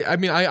I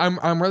mean,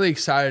 I'm really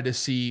excited to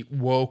see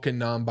woke and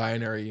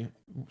non-binary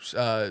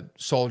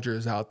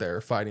soldiers out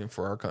there fighting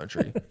for our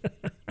country.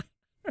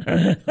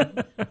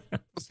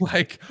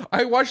 Like,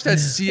 I watched that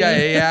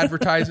CIA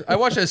advertisement. I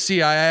watched that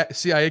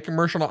CIA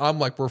commercial. And I'm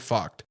like, we're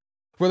fucked.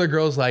 Where the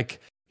girl's like,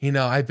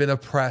 I've been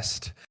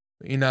oppressed,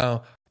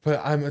 but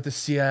I'm at the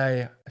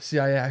CIA.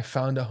 I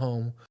found a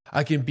home.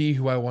 I can be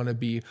who I want to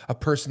be, a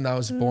person that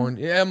was born.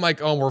 Yeah, I'm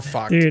like, oh, we're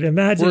fucked. Dude,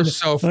 imagine we're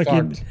so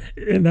fucked.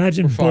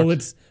 Imagine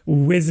bullets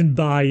whizzing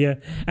by you,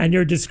 and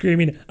you're just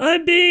screaming,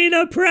 "I'm being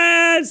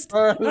oppressed!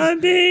 I'm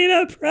being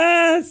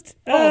oppressed!"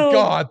 Oh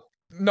God,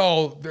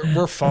 no,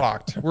 we're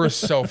fucked. We're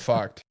so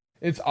fucked.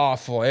 It's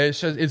awful. It's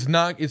just, it's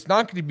not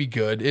going to be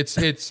good.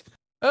 It's.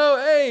 Oh,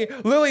 hey,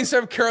 Lily,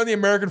 instead of carrying the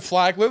American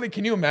flag, Lily,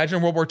 can you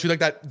imagine World War II,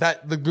 like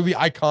the really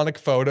iconic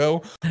photo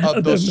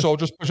of those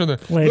soldiers pushing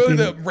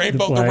the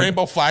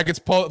rainbow flag gets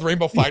pulled, the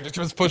rainbow flag just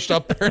gets pushed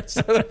up there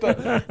instead of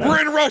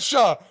we're in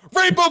Russia,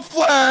 rainbow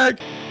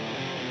flag.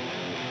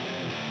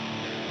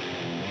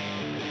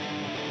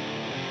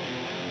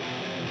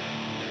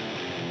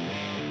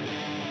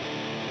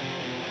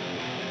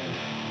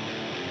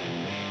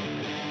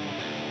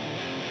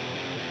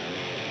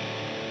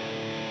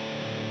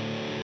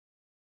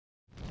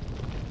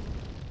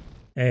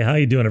 Hey, how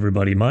you doing,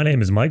 everybody? My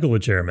name is Michael the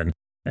Chairman,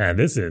 and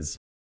this is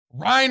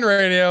Ryan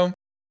Radio.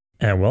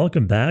 And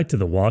welcome back to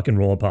the Walk and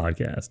Roll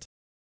Podcast.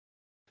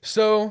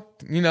 So,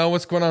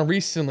 what's going on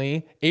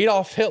recently?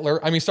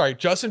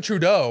 Justin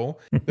Trudeau,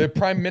 the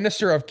Prime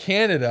Minister of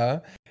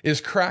Canada,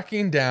 is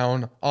cracking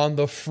down on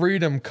the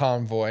Freedom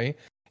Convoy.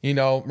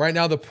 Right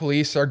now the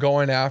police are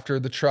going after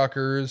the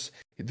truckers.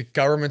 The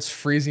government's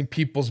freezing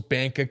people's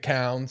bank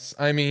accounts.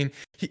 I mean,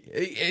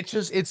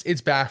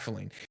 it's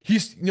baffling.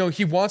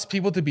 He wants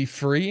people to be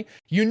free.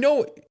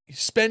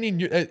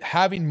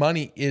 Having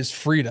money is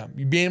freedom.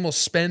 You being able to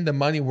spend the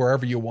money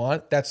wherever you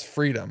want, that's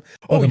freedom.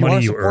 The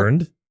money you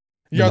earned?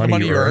 Yeah, the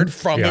money you earned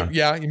from it.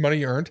 Yeah, the money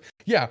you earned.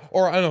 Yeah,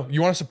 or I don't know,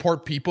 you want to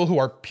support people who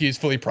are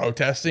peacefully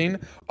protesting?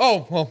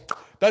 Oh, well,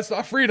 that's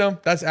not freedom.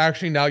 That's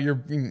actually you're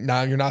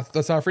not.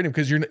 That's not freedom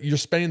because you're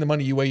spending the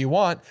money the way you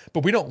want.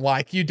 But we don't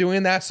like you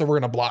doing that, so we're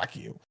gonna block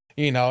you.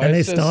 And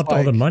they stopped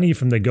all the money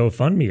from the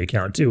GoFundMe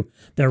account too.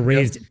 That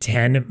raised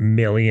 $10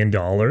 million.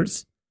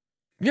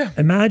 Yeah.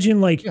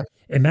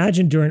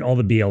 Imagine during all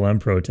the BLM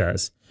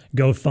protests,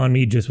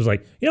 GoFundMe just was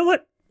like, you know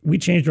what? We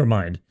changed our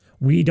mind.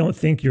 We don't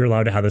think you're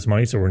allowed to have this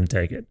money, so we're gonna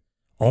take it.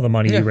 All the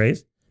money you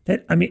raised.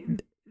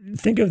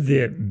 Think of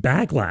the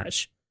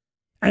backlash,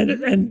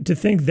 and to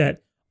think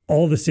that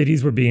all the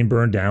cities were being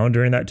burned down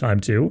during that time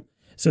too.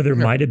 So there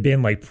might have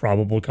been like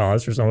probable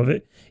cause for some of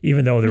it,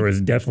 even though there was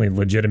definitely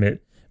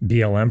legitimate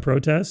BLM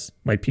protests,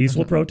 like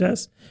peaceful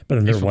protests, but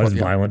then there was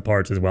violent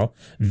parts as well.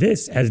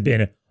 This has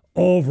been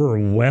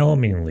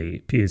overwhelmingly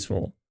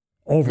peaceful.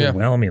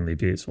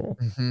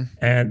 Mm-hmm.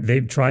 And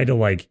they've tried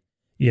to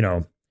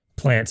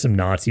plant some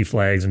Nazi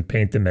flags and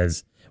paint them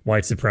as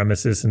white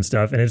supremacists and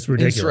stuff. And it's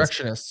ridiculous.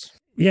 Insurrectionists.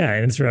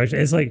 Yeah, insurrection.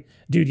 It's like,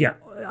 dude,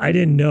 I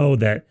didn't know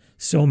that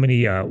so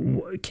many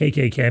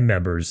KKK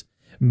members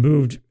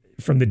moved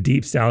from the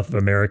deep south of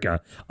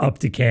America up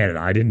to Canada.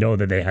 I didn't know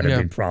that they had a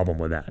big problem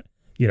with that.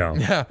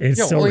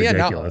 It's so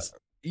ridiculous.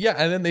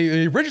 And then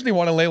they originally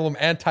want to label them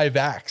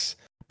anti-vax,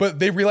 but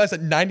they realized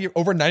that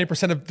over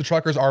 90% of the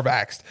truckers are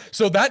vaxxed.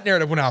 So that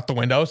narrative went out the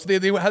window. So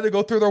they had to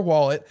go through their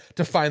wallet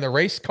to find the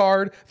race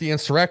card, the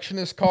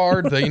insurrectionist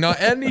card,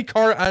 any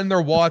card on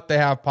their wallet they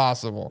have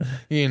possible.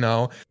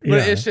 But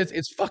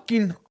it's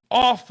fucking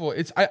awful.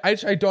 I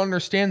don't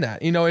understand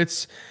that.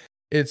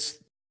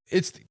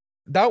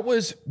 That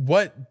was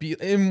what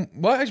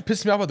actually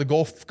pissed me off about the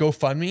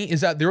GoFundMe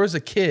is that there was a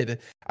kid,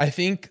 I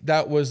think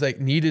that was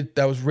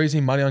that was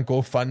raising money on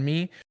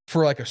GoFundMe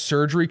for a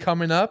surgery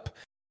coming up.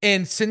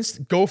 And since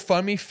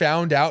GoFundMe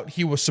found out the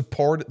kid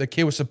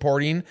was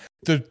supporting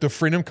the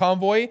Freedom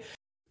Convoy,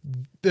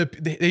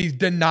 they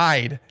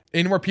denied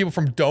any more people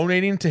from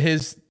donating to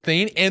his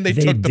thing, and they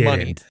took the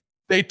money.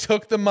 They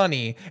took the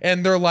money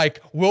and they're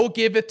like, we'll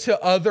give it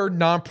to other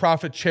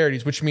nonprofit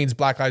charities, which means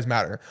Black Lives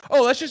Matter.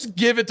 Oh, let's just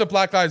give it to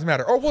Black Lives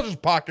Matter, or we'll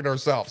just pocket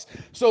ourselves.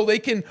 So they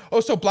can,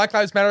 so Black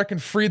Lives Matter can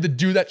free the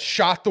dude that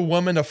shot the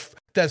woman that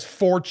has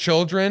 4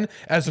 children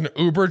as an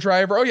Uber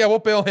driver. Oh yeah, we'll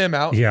bail him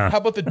out. Yeah. How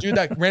about the dude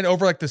that ran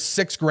over the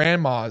 6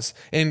 grandmas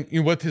and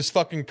with his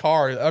fucking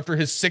car after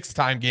his 6th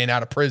time getting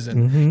out of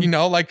prison?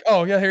 Mm-hmm.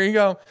 Oh yeah, here you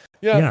go.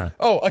 Yeah.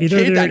 Oh, a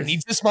kid that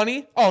needs this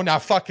money? Oh, nah,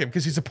 fuck him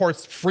because he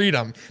supports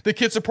freedom. The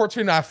kid supports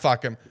freedom. Nah,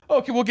 fuck him.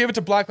 Okay, we'll give it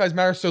to Black Lives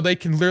Matter so they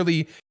can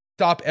literally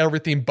stop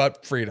everything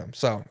but freedom.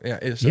 So yeah,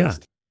 it's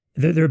just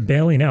they're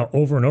bailing out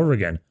over and over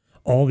again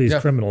all these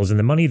criminals, and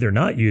the money they're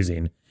not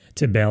using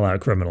to bail out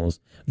criminals,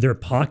 they're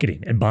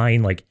pocketing and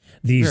buying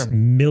these $1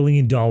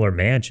 million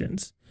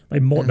mansions,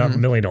 not $1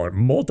 million,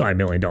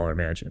 multi-million-dollar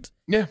mansions.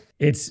 Yeah,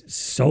 it's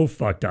so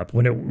fucked up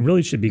when it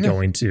really should be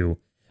going to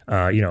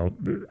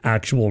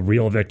actual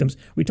real victims.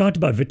 We talked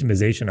about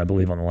victimization, I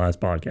believe, on the last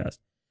podcast.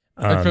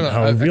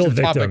 How real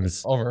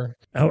victims. Over.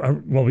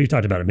 Well, we've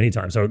talked about it many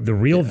times. So the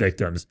real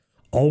victims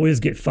always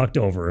get fucked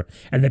over.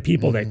 And the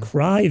people that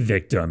cry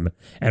victim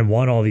and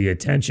want all the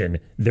attention,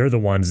 they're the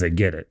ones that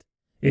get it.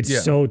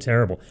 It's so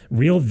terrible.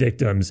 Real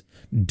victims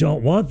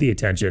don't want the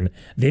attention.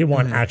 They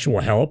want actual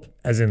help,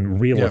 as in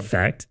real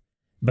effect,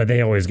 but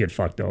they always get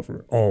fucked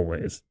over.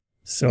 Always.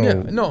 So no,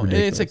 ridiculous. and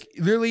it's like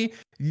literally,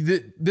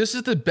 this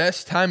is the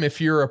best time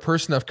if you're a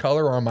person of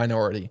color or a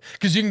minority,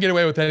 because you can get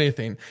away with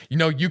anything. You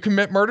know, you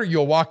commit murder,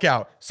 you'll walk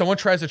out. Someone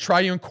tries to try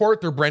you in court,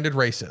 they're branded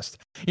racist.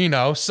 You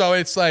know, so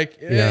it's like,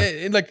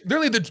 like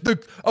literally,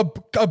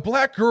 a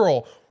black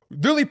girl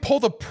literally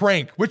pulled a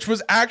prank, which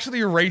was actually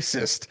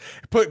racist.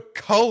 Put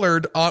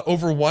colored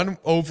over one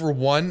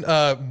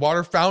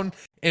water fountain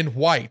and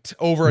white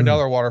over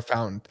another water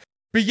fountain.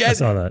 But yet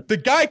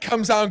the guy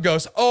comes out and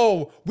goes,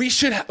 "Oh, we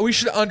should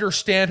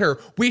understand her.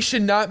 We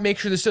should not make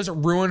sure this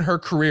doesn't ruin her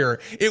career.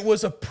 It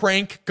was a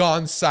prank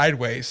gone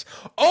sideways."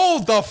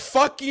 Oh, the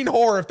fucking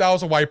horror if that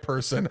was a white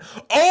person.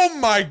 Oh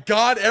my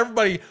God,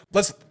 everybody,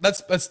 let's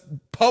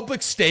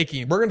public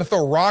staking. We're gonna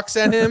throw rocks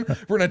at him.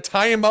 We're gonna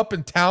tie him up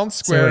in town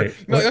square.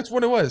 That's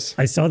what it was.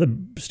 I saw the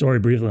story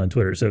briefly on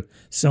Twitter. So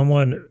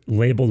someone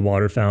labeled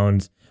water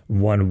fountains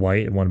one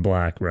white and one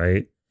black,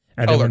 right?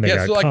 And then when they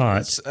got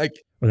caught.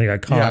 When they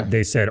got caught,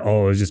 they said,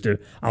 "Oh, it was just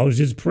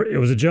it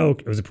was a joke.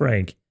 It was a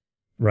prank,"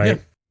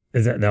 right?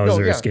 Is that was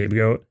their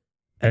scapegoat,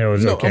 and it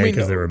was okay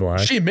because they were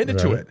black. She admitted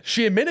to it.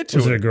 She admitted to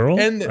it. Was it a girl?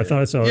 And I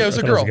thought I saw. Yeah, it was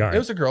a girl. It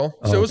was a girl.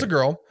 So it was a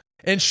girl,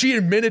 and she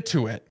admitted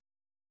to it.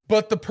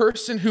 But the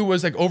person who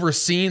was like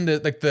overseeing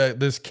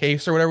this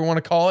case or whatever you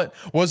want to call it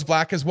was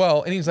black as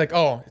well, and he's like,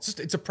 "Oh,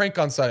 it's a prank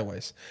gone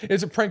sideways.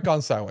 It's a prank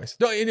gone sideways."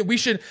 No, we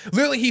should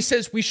literally. He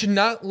says we should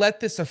not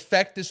let this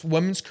affect this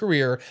woman's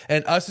career,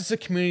 and us as a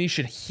community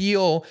should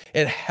heal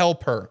and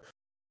help her.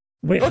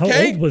 Wait, how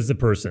old was the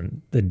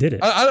person that did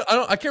it?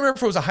 I can't remember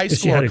if it was a high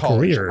school or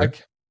college. Career.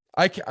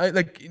 I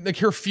like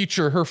her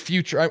future.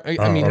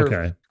 I mean,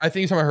 her. I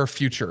think he's talking about her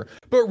future.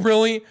 But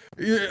really,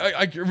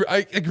 I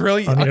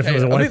really. I mean, if it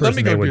was a white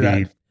person,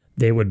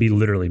 they would be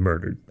literally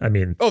murdered. I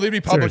mean, they'd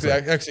be publicly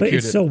executed. But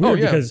it's so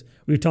weird because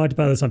we've talked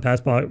about this on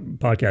past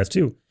podcasts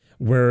too,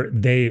 where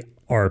they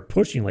are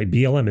pushing, like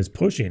BLM is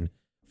pushing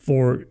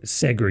for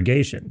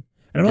segregation,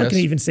 and I'm not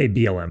going to even say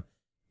BLM.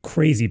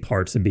 Crazy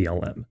parts of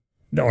BLM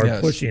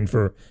are pushing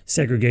for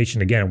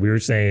segregation again. We were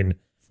saying,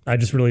 I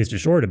just released a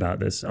short about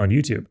this on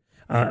YouTube.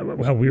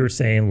 How we were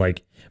saying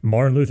like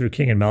Martin Luther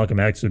King and Malcolm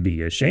X would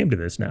be ashamed of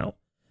this now.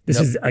 This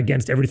is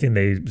against everything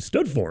they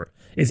stood for,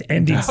 is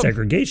ending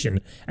segregation.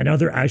 And now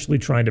they're actually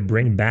trying to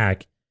bring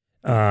back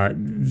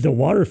the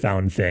water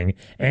fountain thing.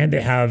 And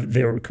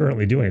they're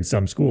currently doing in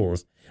some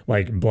schools,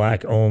 like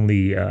black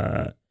only,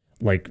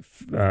 what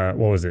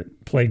was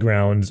it?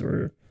 Playgrounds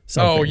or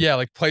something. Oh yeah,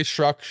 like play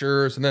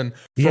structures. And then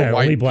for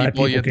white only black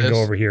people can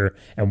go over here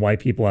and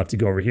white people have to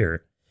go over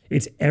here.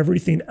 It's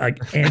everything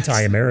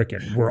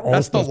anti-American. We're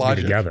all supposed to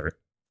be together.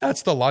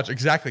 That's the logic.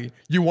 Exactly.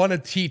 You want to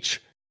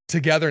teach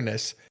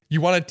togetherness.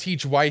 You want to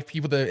teach white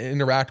people to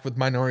interact with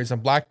minorities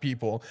and black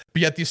people,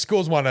 but yet these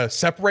schools want to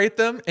separate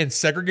them and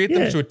segregate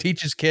them. So it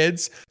teaches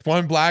kids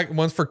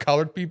one's for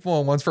colored people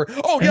and one's for,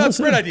 that's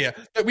a great idea.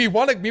 We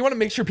want to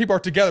make sure people are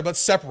together, but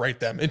separate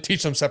them and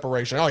teach them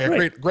separation. Oh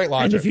yeah. Great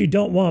logic. And if you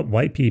don't want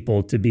white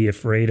people to be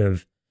afraid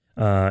of,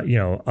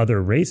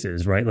 other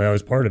races, right? That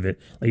was part of it.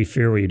 Like you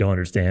fear what you don't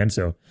understand.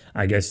 So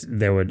I guess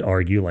they would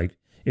argue like,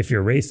 if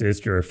you're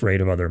racist, you're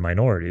afraid of other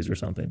minorities or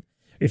something.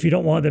 If you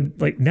don't want them,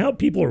 like now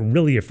people are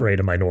really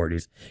afraid of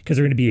minorities because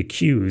they're going to be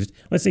accused.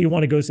 Let's say you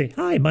want to go say,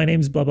 "Hi, my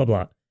name's blah, blah,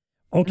 blah."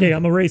 Okay,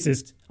 I'm a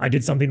racist. I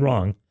did something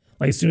wrong.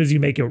 Like as soon as you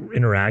make an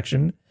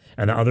interaction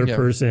and the other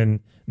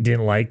person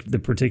didn't like the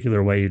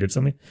particular way you did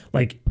something,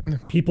 like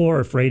people are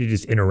afraid to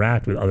just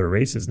interact with other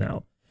races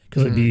now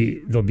because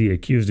they'll be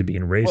accused of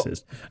being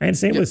racist. And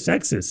same with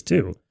sexist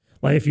too.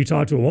 Like if you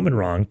talk to a woman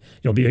wrong,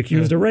 you'll be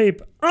accused of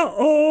rape.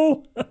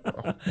 Uh-oh.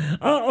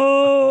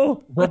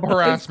 Verbal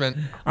harassment.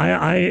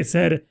 I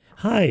said,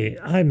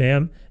 hi,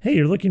 ma'am. Hey,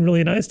 you're looking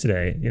really nice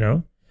today,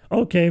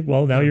 Okay,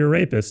 well, now you're a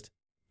rapist.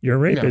 You're a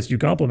rapist. You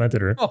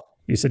complimented her. Oh,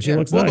 you said she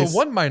looks nice. Well,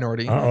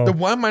 the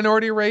one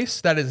minority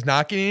race that is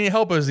not getting any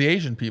help is the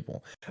Asian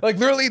people. Like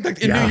literally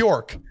in New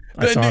York.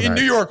 In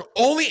New York,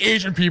 only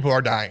Asian people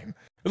are dying.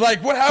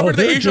 Like what happened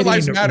to the Asian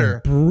Lives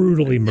Matter?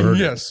 Brutally murdered.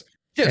 Yes.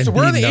 Yeah, so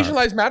where are the Asian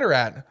Lives Matter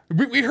at?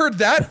 We heard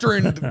that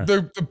during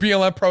the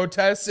BLM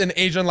protests and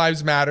Asian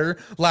Lives Matter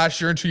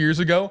last year and 2 years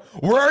ago.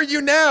 Where are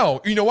you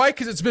now? You know why?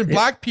 Because it's been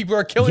black people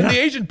are killing the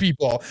Asian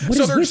people.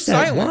 So they're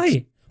silent.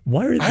 I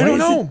don't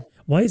know.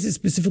 Why is it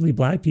specifically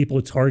black people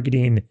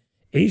targeting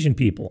Asian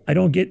people? I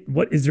don't get,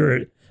 is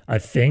there a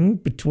thing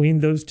between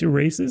those two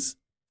races?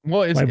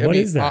 Well, what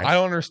is that? I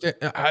don't understand.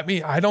 I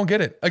mean, I don't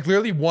get it. Like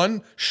literally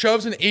one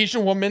shoves an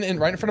Asian woman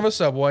right in front of a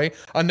subway.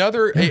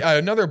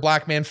 Another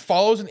black man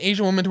follows an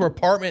Asian woman to her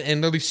apartment and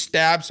literally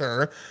stabs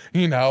her,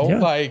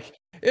 like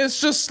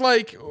it's just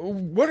like,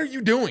 what are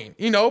you doing?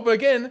 But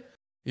again,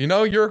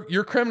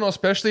 you're criminal,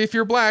 especially if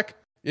you're black.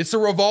 It's a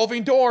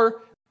revolving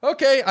door.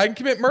 Okay, I can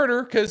commit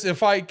murder because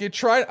if I get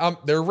tried,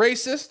 they're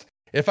racist.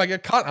 If I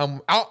get caught,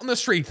 I'm out on the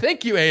street.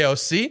 Thank you,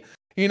 AOC.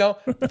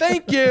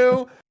 Thank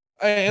you.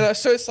 And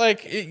so it's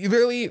like, you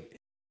literally,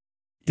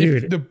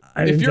 Dude,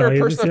 if you're a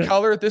person of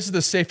color, this is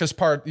the safest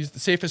the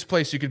safest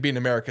place you could be in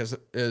America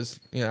is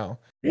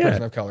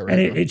person of color. Right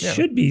and it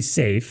should be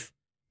safe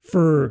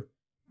for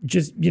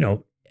just,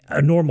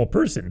 a normal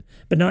person,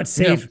 but not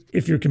safe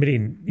if you're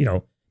committing,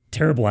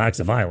 terrible acts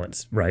of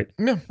violence, right?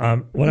 Yeah.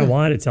 What I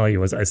wanted to tell you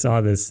was I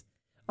saw this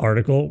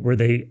article where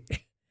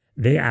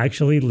they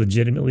actually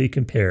legitimately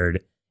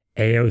compared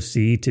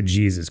AOC to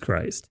Jesus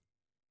Christ.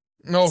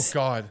 Oh,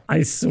 God.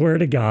 I swear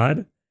to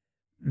God,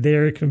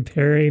 they're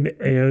comparing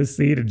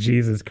AOC to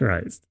Jesus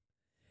Christ,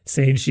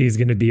 saying she's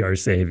going to be our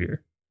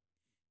savior.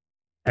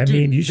 I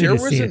mean, you should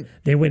have seen it.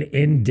 They went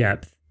in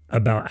depth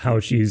about how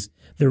she's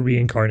the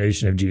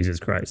reincarnation of Jesus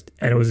Christ.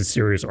 And it was a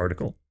serious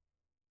article.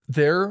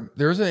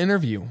 There's an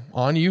interview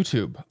on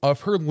YouTube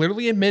of her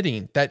literally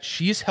admitting that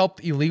she's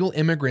helped illegal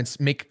immigrants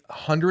make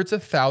hundreds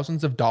of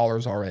thousands of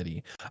dollars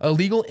already.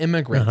 Illegal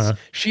immigrants,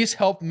 she's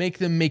helped make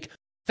them make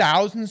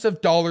thousands of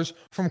dollars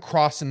from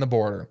crossing the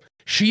border.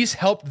 She's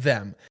helped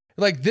them.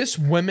 Like this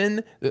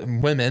woman,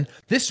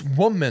 this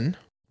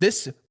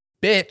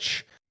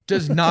bitch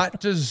does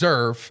not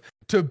deserve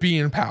to be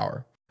in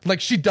power. Like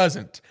she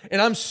doesn't.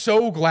 And I'm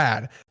so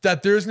glad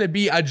that there's going to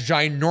be a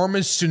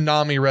ginormous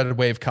tsunami red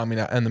wave coming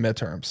out in the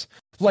midterms.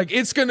 Like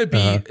it's going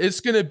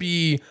to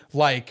be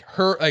like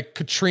her, like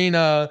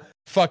Katrina,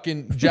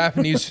 fucking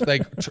Japanese,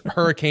 like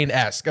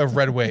hurricane-esque of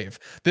red wave.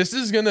 This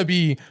is going to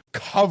be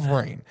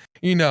covering,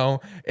 and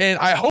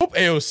I hope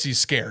AOC's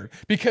scared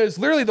because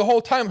literally the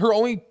whole time her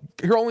only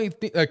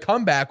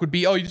comeback would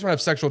be, oh, you just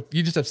have sexual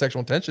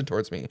intention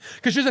towards me,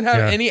 because she doesn't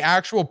have any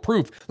actual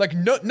proof. Like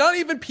not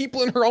even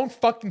people in her own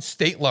fucking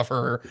state love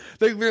her.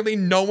 Like literally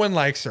no one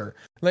likes her.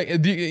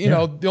 Like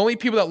the only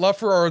people that love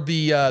her are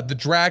the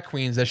drag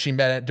queens that she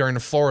met during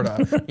the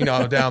Florida,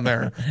 down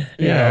there. So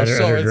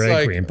it's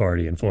drag queen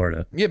party in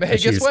Florida. Yeah, but hey,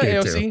 guess what,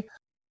 AOC?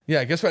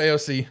 Yeah, guess what,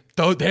 AOC?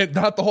 Though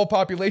not the whole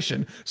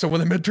population. So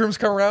when the midterms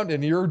come around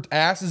and your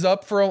ass is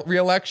up for a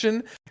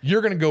re-election,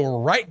 you're gonna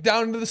go right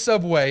down into the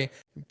subway,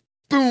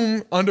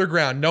 boom,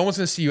 underground. No one's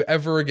gonna see you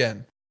ever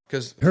again.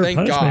 Because her thank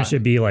punishment God.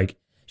 should be like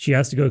she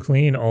has to go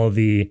clean all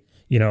the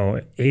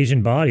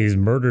Asian bodies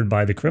murdered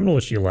by the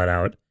criminals she let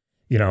out.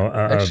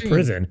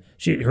 Prison.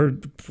 Her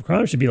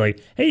crime should be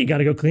like, hey, you got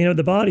to go clean up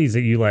the bodies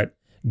that you let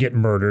get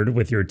murdered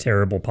with your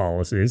terrible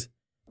policies.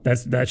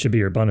 That should be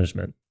your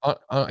punishment.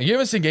 You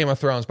haven't seen Game of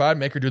Thrones, but I'd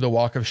make her do the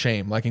walk of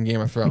shame, like in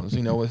Game of Thrones.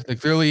 With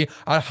clearly,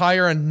 I'd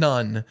hire a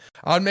nun.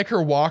 I'd make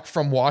her walk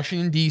from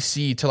Washington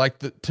D.C.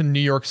 to New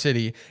York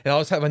City, and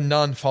I'll just have a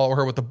nun follow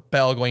her with a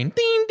bell going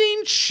ding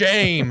ding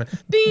shame,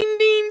 ding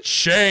ding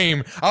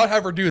shame. I'll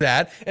have her do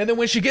that, and then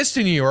when she gets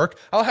to New York,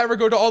 I'll have her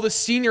go to all the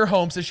senior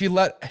homes that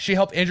she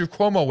helped Andrew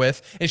Cuomo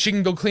with, and she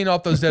can go clean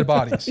up those dead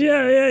bodies.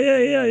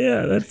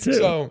 Yeah. That's it.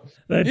 So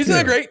isn't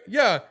that great?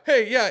 Yeah.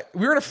 Hey, yeah.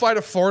 We're gonna fly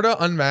to Florida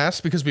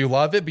unmasked because we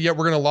love it, but yet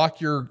we're gonna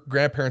lock your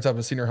grandparents up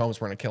in senior homes.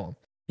 We're gonna kill them.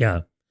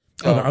 Yeah.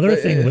 The other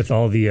thing with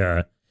all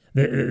the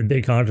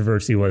big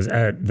controversy was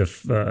at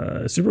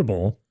the Super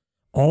Bowl,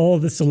 all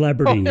the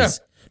celebrities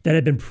that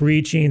had been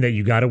preaching that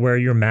you got to wear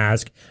your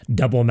mask,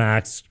 double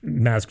mask,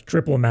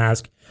 triple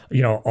mask,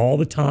 all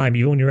the time,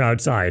 even when you're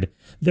outside.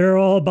 They're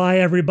all by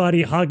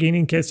everybody hugging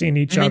and kissing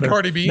each other,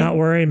 Cardi B? not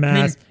wearing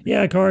masks.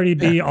 Cardi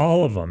B,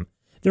 all of them.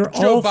 They're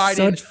Joe all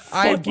Biden, such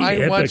fucking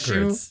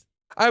hypocrites.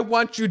 I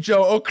want you,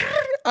 Joe.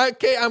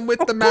 Okay, I'm with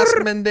the mask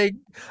mandate.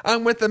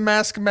 I'm with the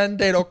mask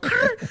mandate.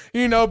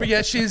 But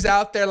yet she's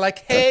out there like,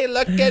 hey,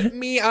 look at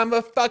me. I'm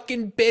a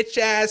fucking bitch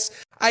ass.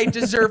 I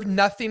deserve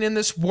nothing in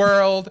this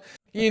world.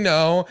 Then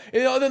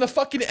the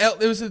fucking it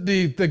was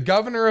the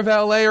governor of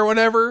LA or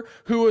whatever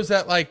who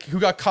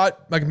got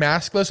caught like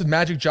maskless with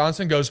Magic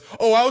Johnson goes,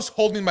 oh, I was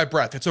holding my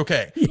breath. It's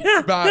okay.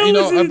 Yeah,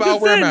 I'll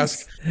wear a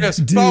mask. Yes,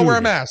 dude, I'll wear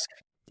a mask.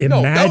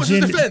 No, that was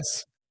his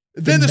defense.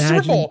 Then the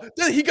Super Bowl.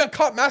 Then he got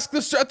caught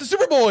maskless at the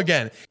Super Bowl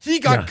again. He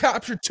got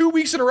captured 2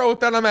 weeks in a row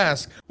without a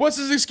mask. What's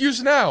his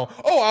excuse now?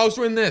 Oh, I was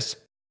doing this.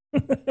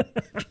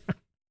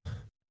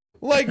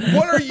 Like,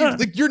 what are you?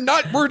 Like,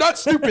 we're not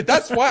stupid.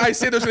 That's why I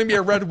say there's going to be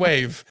a red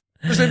wave.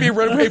 There's going to be a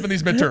red wave in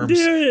these midterms.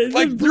 Dude,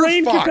 like, the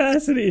brain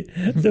capacity.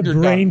 The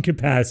brain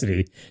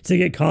capacity to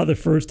get caught the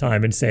first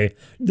time and say,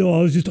 no,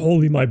 I was just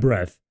holding my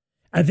breath.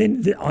 And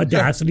then the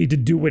audacity to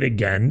do it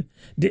again.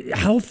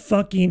 How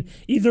fucking,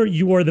 either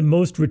you are the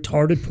most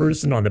retarded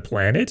person on the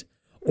planet,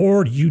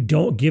 or you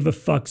don't give a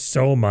fuck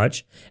so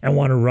much and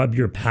want to rub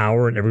your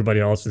power in everybody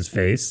else's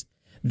face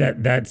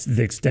that's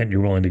the extent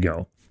you're willing to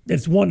go.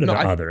 It's one or the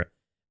other.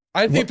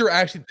 I think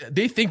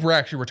they think we're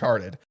actually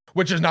retarded,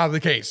 which is not the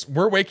case.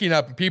 We're waking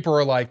up and people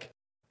are like,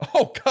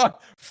 oh God,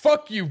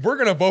 fuck you. We're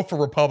going to vote for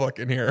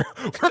Republican here.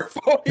 We're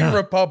voting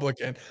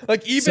Republican.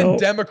 Like even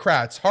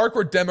Democrats,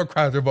 hardcore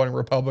Democrats are voting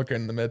Republican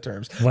in the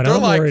midterms. What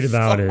I'm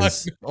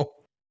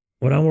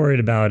worried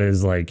about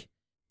is like,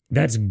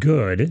 that's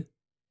good,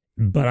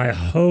 but I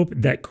hope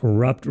that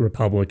corrupt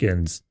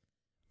Republicans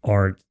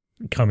aren't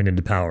coming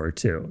into power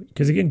too.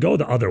 Because it can go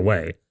the other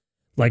way.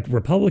 Like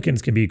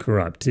Republicans can be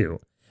corrupt too.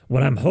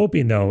 What I'm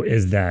hoping though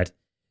is that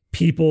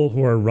people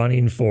who are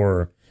running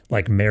for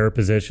like mayor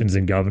positions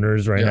and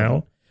governors right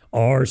now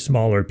are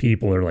smaller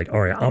people are like,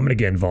 all right, I'm going to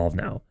get involved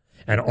now,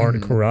 and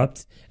aren't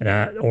corrupt, and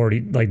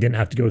already like didn't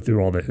have to go through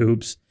all the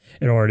hoops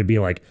in order to be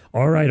like,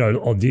 all right,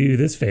 I'll do you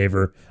this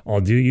favor. I'll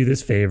do you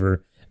this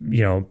favor,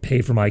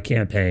 pay for my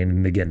campaign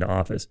and to get into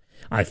office.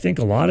 I think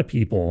a lot of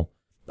people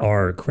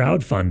are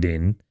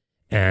crowdfunding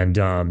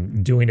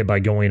and doing it by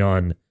going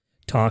on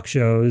talk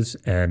shows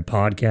and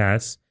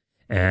podcasts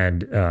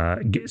and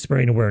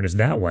spreading awareness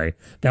that way.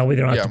 That way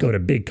they don't have to go to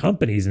big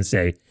companies and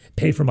say,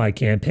 pay for my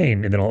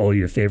campaign and then I'll owe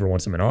you a favor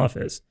once I'm in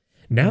office.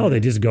 Now they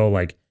just go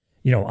like,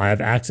 I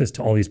have access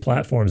to all these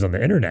platforms on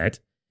the internet,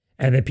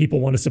 and then people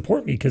want to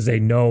support me because they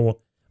know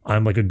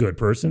I'm like a good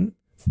person,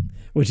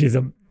 which is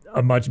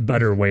a much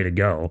better way to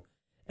go.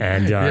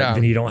 And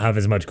then you don't have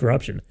as much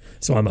corruption.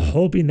 So I'm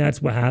hoping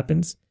that's what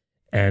happens.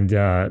 And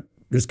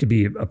this could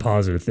be a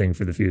positive thing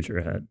for the future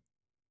ahead.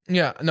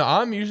 Yeah, no,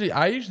 I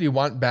usually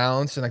want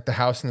balance in like the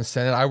House and the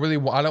Senate. I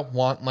don't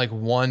want like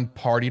one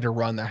party to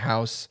run the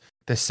House,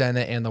 the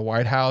Senate, and the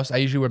White House. I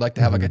usually would like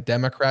to have like a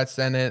Democrat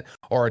Senate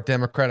or a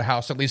Democrat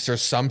House. At least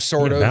there's some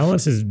sort of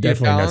balance is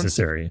definitely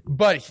necessary.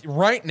 But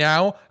right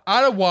now,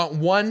 I don't want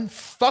one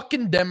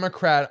fucking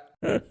Democrat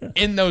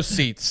in those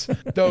seats.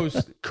 I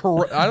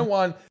don't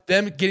want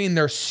them getting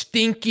their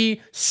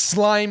stinky,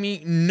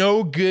 slimy,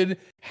 no good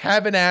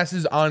having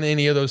asses on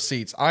any of those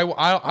seats. I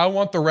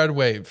want the red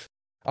wave.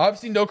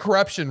 Obviously, no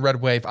corruption,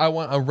 red wave. I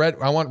want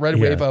red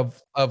wave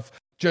of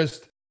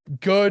just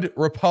good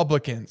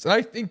Republicans. And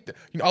I think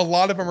a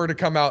lot of them are to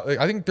come out.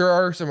 I think there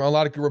are a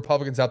lot of good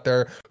Republicans out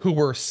there who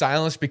were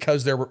silenced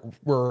because they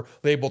were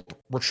labeled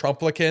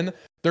Trumplican.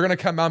 They're going to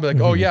come out and be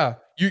like, oh yeah,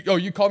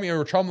 you called me a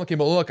Trumplican,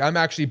 but look, I'm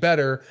actually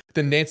better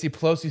than Nancy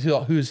Pelosi,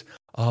 who's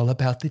all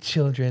about the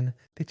children.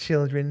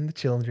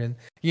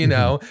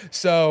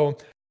 So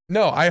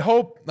no, I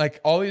hope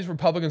like all these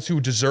Republicans who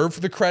deserve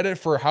the credit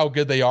for how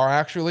good they are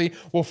actually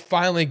will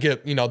finally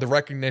get, the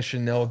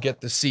recognition. They'll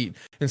get the seat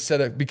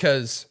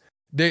because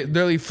they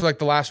literally for like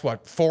the last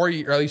 4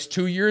 years, or at least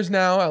 2 years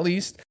now, at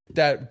least,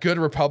 that good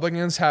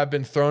Republicans have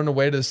been thrown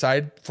away to the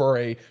side for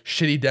a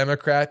shitty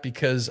Democrat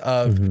because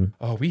of,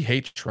 we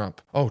hate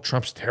Trump. Oh,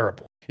 Trump's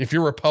terrible. If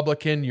you're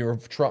Republican, you're a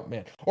Trump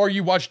man. Or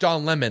you watch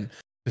Don Lemon,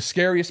 the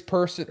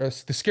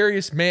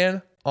scariest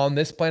man on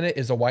this planet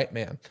is a white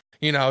man.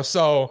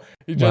 So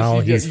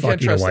he's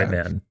fucking a white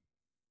man.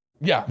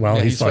 Yeah. Well,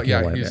 he's fucking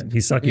a white man.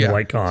 He's sucking a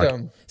white cock,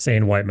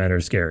 saying white men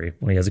are scary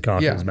when he has a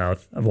cock in his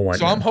mouth of a white man.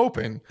 So I'm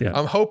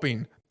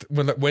hoping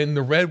when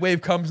the red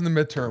wave comes in the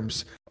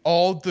midterms,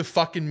 all the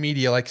fucking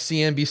media like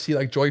CNBC,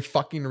 like Joy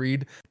fucking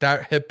Reid,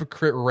 that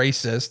hypocrite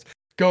racist,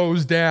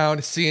 goes down.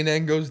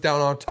 CNN goes down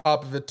on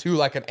top of it too,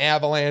 like an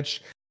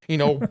avalanche.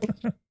 And on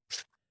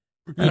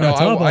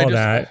top of all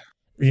that,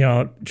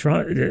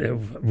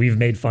 Trump, we've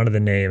made fun of the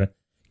name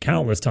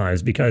countless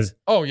times because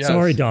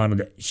sorry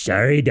Donald,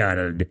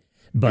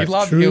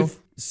 but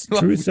Truth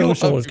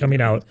Social is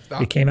coming out.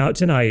 It came out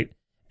tonight,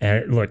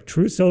 and look,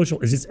 Truth Social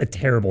is just a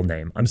terrible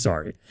name. I'm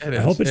sorry. I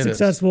hope it's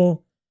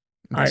successful.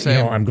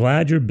 I'm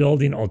glad you're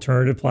building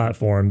alternative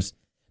platforms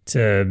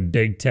to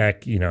big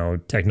tech,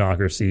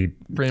 technocracy,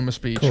 freedom of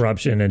speech,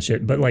 corruption and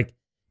shit. But like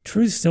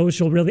Truth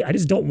Social, really, I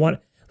just don't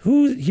want.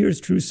 Who hears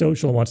Truth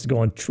Social and wants to go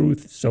on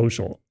Truth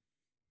Social?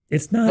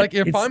 It's not like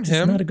if I'm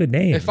him, not a good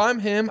name. If I'm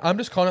him, I'm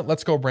just calling it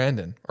 "Let's Go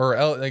Brandon" or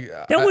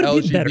that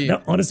would be better.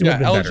 That honestly would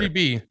be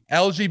better.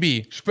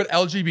 LGB. Should put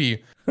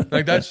LGB.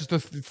 Like that's just the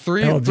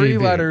three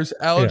letters.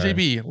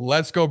 LGB. Yeah.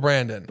 Let's go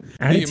Brandon.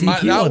 Add a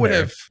TQ on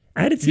there.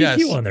 Add a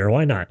TQ on there.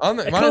 Why not? Call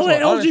it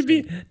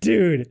LGB,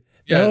 dude.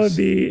 Yes.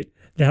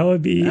 That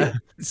would be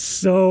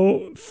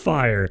so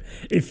fire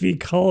if he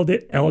called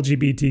it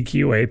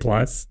LGBTQA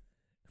plus.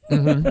 But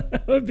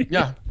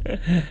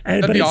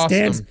it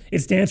awesome.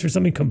 stands for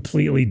something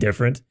completely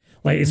different.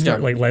 Like it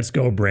starts like "Let's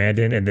Go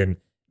Brandon" and then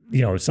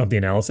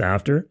something else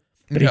after.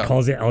 But he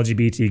calls it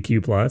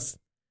LGBTQ plus,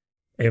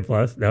 A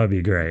plus. That would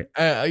be great.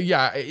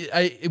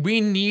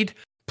 We need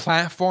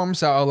platforms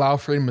that allow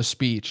freedom of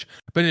speech.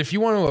 But if you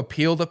want to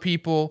appeal to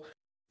people,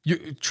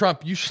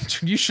 Trump, you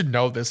should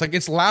know this. Like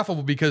it's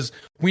laughable because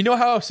we know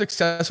how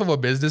successful of a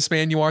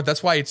businessman you are.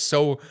 That's why it's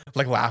so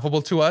like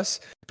laughable to us.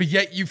 But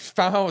yet you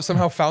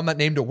somehow found that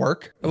name to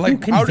work.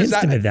 Like how does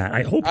that? Him to that?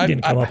 I hope he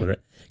didn't come up with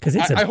it because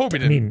it's. I hope he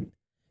didn't. I mean,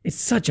 it's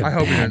such a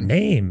bad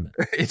name.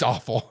 It's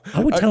awful.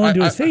 I would tell him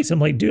to his face. I'm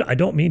like, dude, I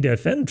don't mean to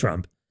offend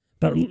Trump,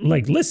 but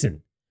like,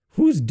 listen,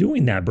 who's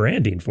doing that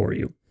branding for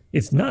you?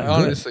 It's not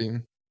honestly.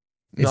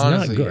 Good.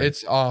 Honestly,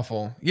 it's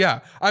awful.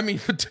 Yeah. I mean,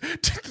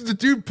 the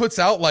dude puts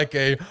out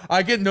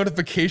I get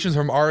notifications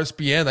from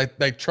RSBN,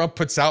 like Trump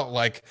puts out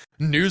like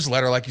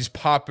newsletter, like he's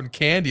popping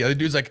candy. The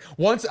dude's like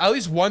at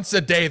least once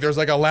a day, there's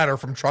like a letter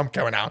from Trump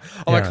coming out.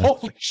 I'm like,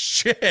 holy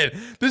shit,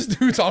 this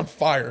dude's on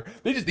fire.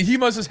 He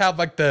must just have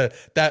like the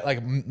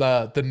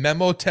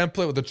memo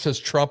template that says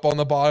Trump on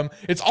the bottom.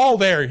 It's all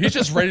there. He's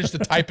just ready to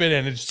type it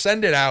in and just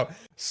send it out.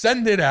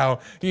 Those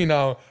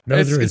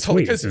are his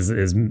tweets.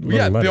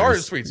 They are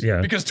his tweets.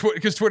 Yeah,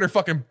 because Twitter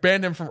fucking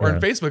banned him from or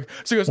Facebook.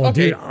 So he goes,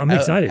 okay, dude, I'm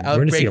excited. We're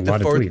going to see a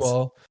lot of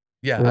tweets.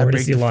 Yeah, we're going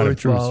to see a lot of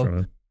tweets from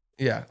him.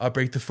 Yeah, I'll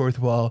break the fourth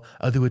wall.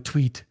 I'll do a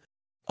tweet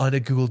on a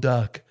Google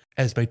Doc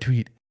as my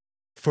tweet.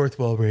 Fourth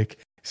wall break.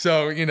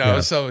 So,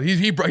 so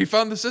he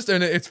found the system.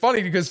 And it's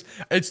funny because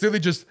it's literally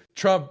just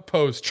Trump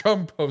post,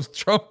 Trump post,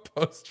 Trump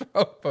post,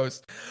 Trump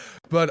post.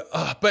 But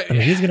I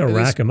mean, he's going to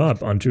rack him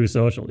up on True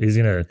Social. He's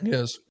going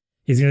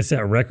to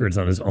set records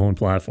on his own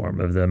platform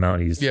of the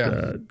amount he's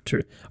Are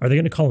they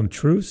going to call him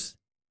truce?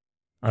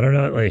 I don't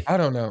know. Like, I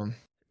don't know.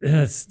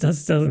 That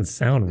doesn't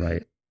sound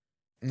right.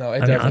 No,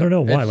 I don't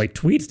know why. Like,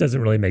 tweets doesn't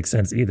really make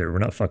sense either. We're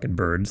not fucking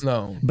birds.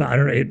 No. But I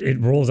don't know.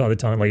 It rolls all the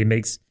time. Like,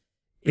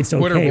 it's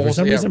okay. For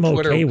some reason, I'm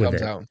okay with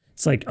it. Out.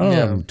 It's like,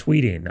 I'm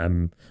tweeting.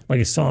 I'm like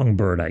a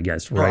songbird, I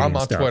guess. I'm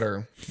on stuff.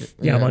 Twitter.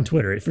 Yeah, I'm on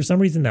Twitter. For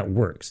some reason, that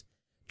works.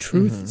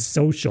 Truth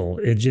Social.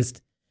 It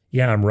just,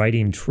 I'm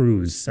writing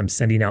truths. I'm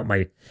sending out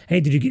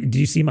hey, did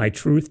you see my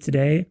truth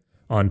today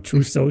on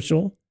Truth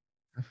Social?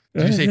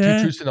 Did you say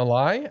two truths and a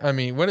lie? I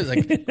mean, what is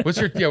what's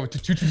your, two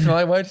truths and a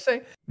lie? What did you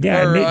say?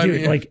 Yeah,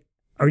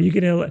 are you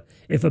going to,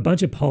 if a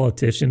bunch of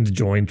politicians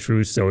join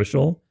Truth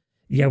Social,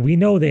 we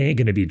know they ain't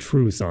going to be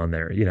truths on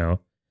there,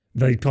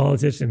 Like,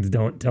 politicians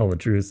don't tell the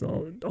truth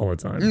all the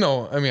time.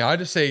 No, I mean, I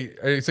just say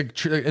it's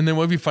like, and then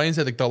what would be funny is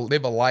that they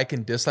have a like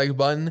and dislike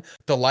button.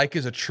 The like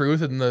is a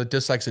truth, and the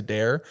dislike's a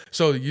dare.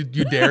 So you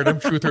dare them,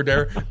 truth or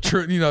dare.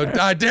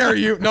 I dare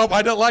you. Nope,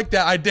 I don't like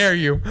that. I dare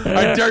you.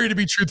 I dare you to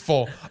be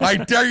truthful. I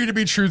dare you to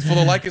be truthful.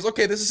 The like is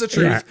okay. This is a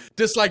truth. Yeah.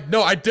 Dislike,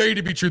 no, I dare you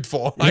to be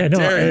truthful. I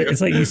dare you.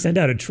 It's like you send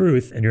out a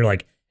truth, and you're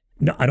like,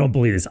 no, I don't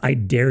believe this. I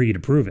dare you to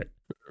prove it.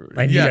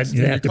 And you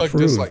have to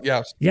prove. Dislike,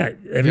 yes. Yeah.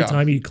 Every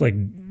time you click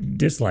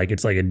dislike,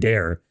 it's like a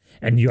dare,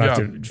 and you have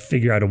to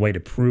figure out a way to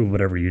prove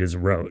whatever you just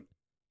wrote.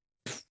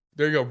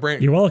 There you go.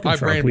 You're welcome,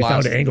 Trump. We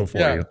found an angle for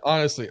you.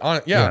 Honestly.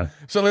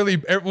 So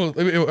literally,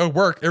 it'll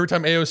work every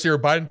time AOC or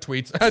Biden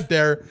tweets.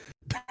 Dare.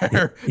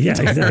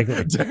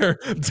 Exactly.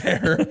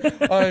 Dare.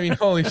 I mean,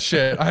 holy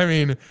shit. I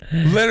mean,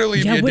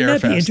 literally. Yeah,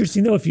 wouldn't that be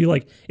interesting though? If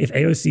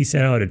AOC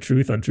sent out a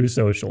truth on True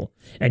Social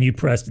and you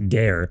pressed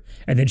dare,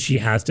 and then she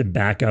has to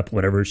back up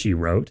whatever she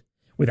wrote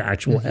with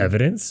actual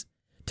evidence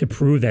to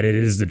prove that it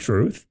is the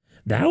truth,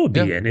 that would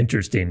be an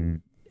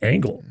interesting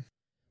angle.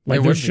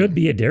 Like, there should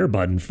be a dare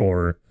button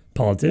for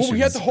politicians. Well, we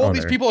have to hold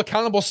these people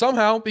accountable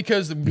somehow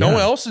because no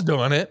one else is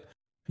doing it.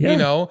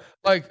 Yeah.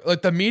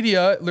 Like the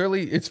media,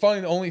 literally, it's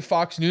funny that only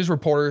Fox News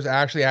reporters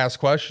actually ask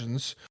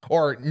questions,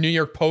 or New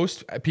York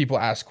Post people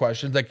ask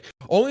questions. Like,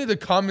 only the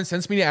common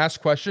sense media ask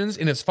questions,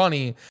 and it's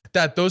funny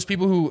that those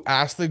people who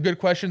ask the good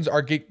questions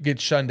get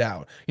shunned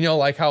out.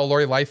 Like how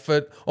Lori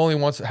Lightfoot only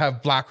wants to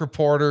have black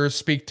reporters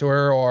speak to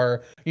her,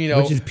 or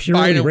which is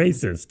purely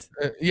racist.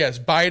 Yes,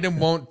 Biden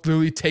won't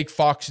literally take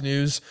Fox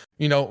News.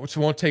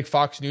 Won't take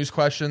Fox News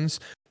questions.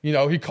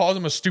 He calls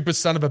him a stupid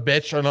son of a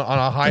bitch on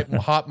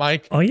a hot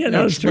mic. Oh yeah,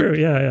 that was true.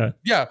 Yeah.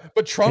 Yeah,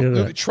 but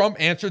Trump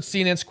answered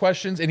CNN's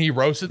questions and he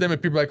roasted them,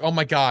 and people were like, "Oh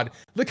my god,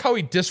 look how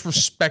he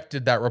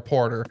disrespected that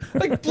reporter."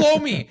 Like, blow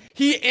me.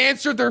 He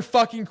answered their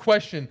fucking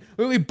question.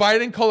 Literally,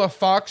 Biden called a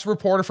Fox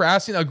reporter for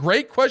asking a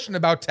great question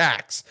about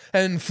tax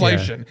and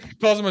inflation. He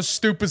calls him a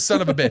stupid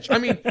son of a bitch. I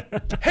mean,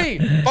 hey,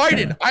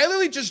 Biden, I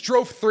literally just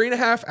drove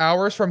 3.5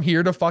 hours from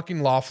here to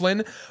fucking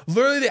Laughlin.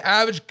 Literally, the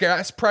average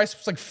gas price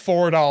was like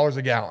 $4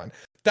 a gallon.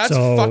 That's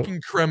fucking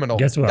criminal.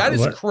 Guess what? That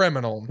is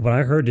criminal. What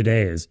I heard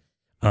today is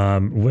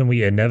when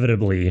we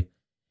inevitably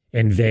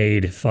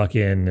invade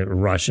fucking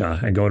Russia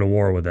and go to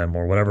war with them,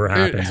 or whatever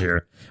happens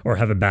here, or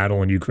have a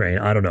battle in Ukraine.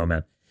 I don't know,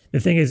 man. The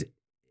thing is,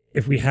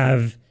 if we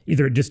have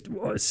either just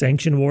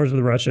sanction wars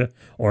with Russia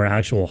or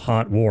actual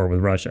hot war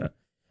with Russia,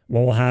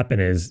 what will happen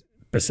is,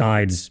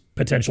 besides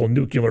potential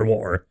nuclear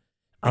war,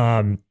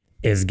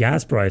 is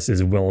gas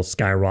prices will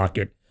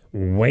skyrocket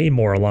way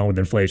more along with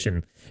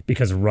inflation,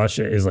 because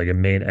Russia is like a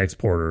main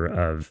exporter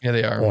of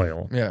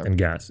oil and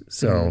gas.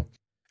 So,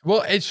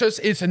 well, it's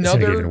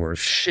another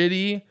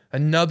shitty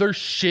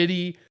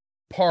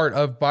part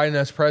of Biden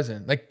as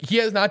president. Like, he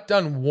has not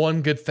done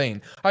one good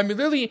thing. I mean,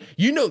 literally,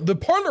 the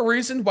part of the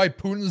reason why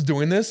Putin's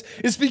doing this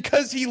is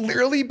because he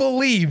literally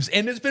believes,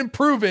 and it's been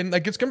proven,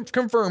 like it's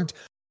confirmed,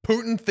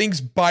 Putin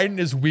thinks Biden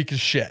is weak as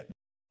shit.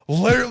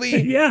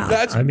 Literally,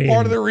 that's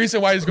part of the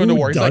reason why he's going to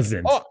war. He's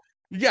doesn't? Like,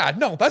 yeah,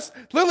 no, that's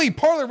literally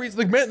part of the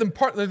reason.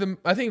 Like,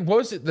 I think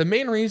the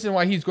main reason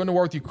why he's going to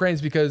war with Ukraine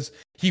is because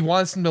he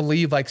wants them to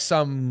leave like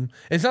some.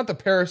 It's not the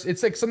Paris.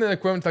 It's like something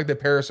equivalent to like the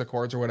Paris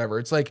Accords or whatever.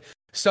 It's like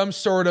some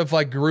sort of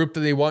like group that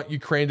they want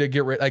Ukraine to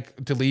get rid,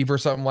 like to leave or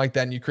something like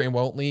that, and Ukraine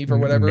won't leave or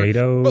whatever.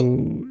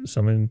 NATO,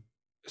 something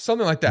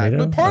like that.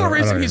 NATO? But part of the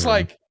reason he's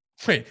like,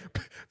 wait,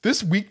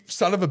 this weak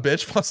son of a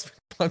bitch wants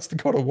to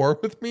go to war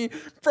with me,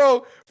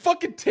 bro.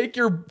 Fucking take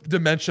your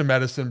dementia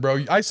medicine,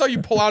 bro. I saw you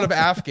pull out of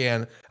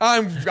Afghan.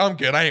 I'm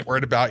good. I ain't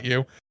worried about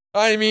you.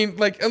 I mean,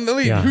 like, and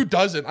literally, who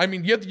doesn't? I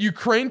mean, you have the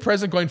Ukraine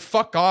president going,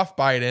 "Fuck off,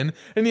 Biden,"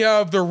 and you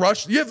have the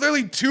Russian. You have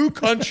literally two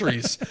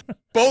countries,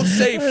 both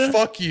say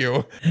 "fuck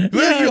you."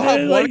 You'll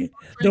have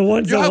the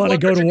ones that want to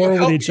go to war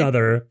with each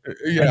other,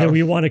 and then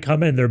we want to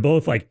come in. They're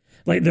both like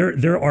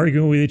they're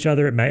arguing with each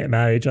other, mad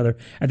at each other,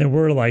 and then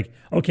we're like,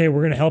 okay,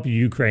 we're gonna help you,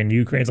 Ukraine. And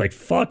Ukraine's like,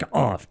 fuck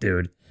off,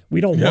 dude. We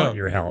don't want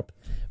your help.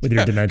 with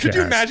your dementia. Could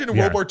you imagine in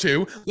World War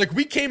II? Like,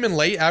 we came in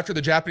late after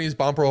the Japanese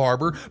bombed Pearl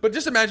Harbor, but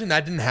just imagine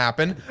that didn't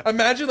happen.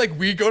 Imagine, like,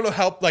 we go to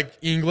help, like,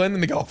 England,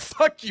 and they go,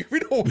 fuck you. We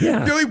don't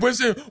really,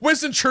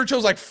 Winston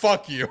Churchill's like,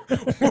 fuck you.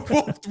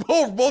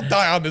 We'll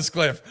die on this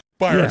cliff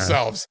by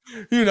ourselves.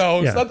 You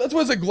know, so that's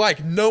what it's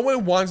like. No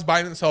one wants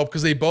Biden's help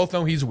because they both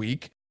know he's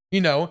weak. You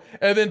know,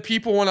 and then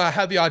people want to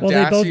have the audacity.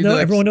 Well, they both know,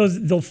 everyone knows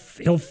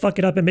he'll fuck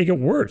it up and make it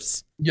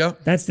worse. Yeah,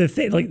 that's the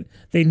thing. Like,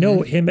 they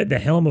know him at the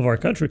helm of our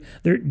country.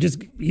 He's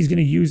going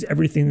to use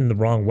everything in the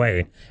wrong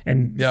way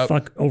and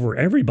fuck over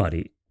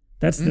everybody.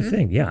 That's the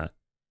thing. Yeah.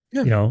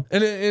 You know,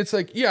 and it's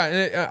like,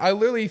 and I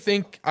literally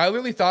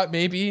thought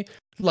maybe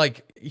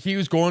like he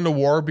was going to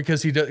war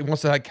because he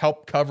wants to like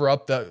help cover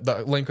up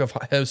the link of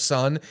his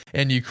son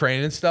and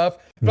Ukraine and stuff.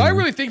 But I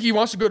really think he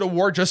wants to go to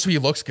war just so he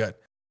looks good.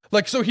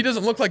 Like, so he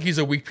doesn't look like he's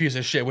a weak piece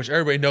of shit, which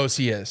everybody knows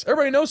he is.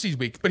 Everybody knows he's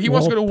weak, but he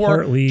wants to go to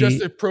war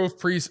just to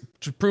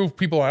prove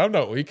people I'm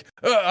not weak.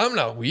 I'm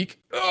not weak.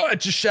 I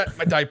just shat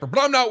my diaper, but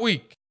I'm not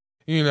weak.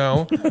 You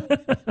know?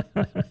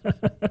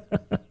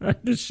 I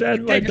just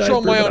shat my diaper,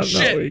 control my own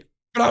shit,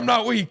 but I'm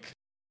not weak.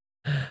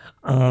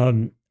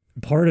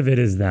 Part of it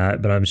is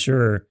that, but I'm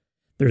sure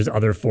there's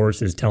other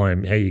forces telling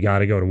him, hey, you got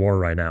to go to war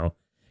right now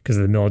because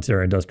of the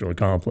military industrial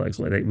complex.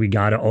 Like, we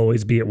got to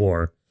always be at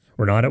war.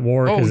 We're not at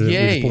war because we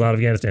just pulled out of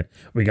Afghanistan.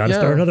 We got to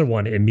start another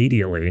one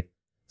immediately.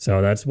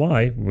 So that's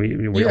why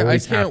we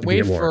always have to be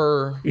at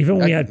war. Even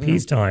when we had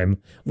peacetime,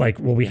 like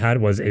what we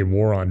had was a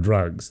war on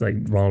drugs. Like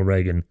Ronald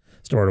Reagan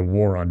started a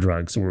war on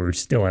drugs. So we were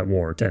still at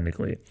war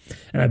technically.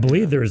 And I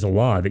believe there is a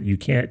law that you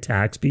can't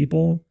tax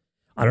people.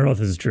 I don't know if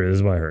this is true. This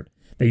is what I heard.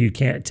 That you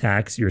can't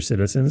tax your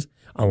citizens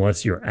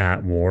unless you're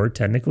at war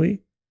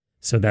technically.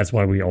 So that's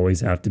why we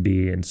always have to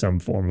be in some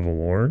form of a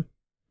war.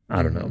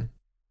 I don't know.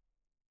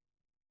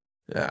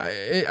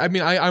 I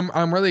mean,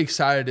 I'm really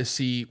excited to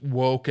see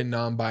woke and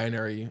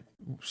non-binary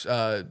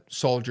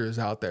soldiers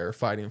out there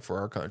fighting for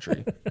our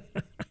country.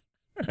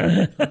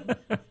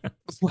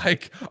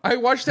 Like, I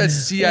watched that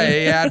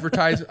CIA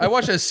advertisement. I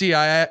watched that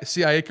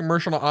CIA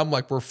commercial. And I'm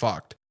like, we're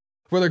fucked.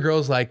 Where the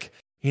girl's like,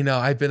 you know,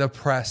 I've been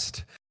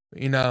oppressed,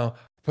 you know,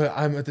 but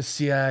I'm at the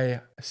CIA.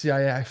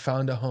 I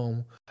found a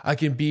home. I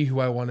can be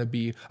who I want to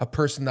be, a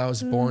person that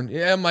was born.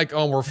 Yeah, I'm like,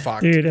 oh, we're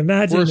fucked. Dude,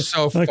 imagine we're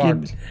so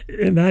fucked.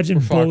 Imagine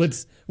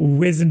bullets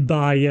whizzing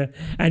by you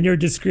and you're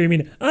just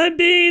screaming, I'm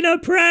being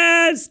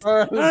oppressed.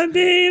 I'm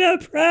being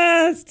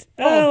oppressed.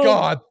 Oh,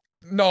 God.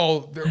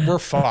 No, we're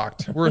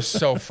fucked. We're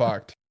so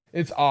fucked.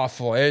 It's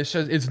awful. It's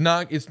just, it's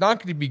not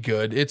going to be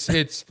good. It's,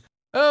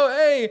 oh,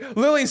 hey,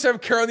 Lily, instead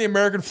of carrying the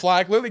American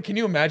flag, Lily, can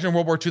you imagine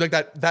World War II, like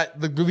that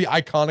the really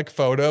iconic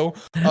photo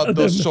of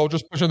those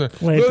soldiers pushing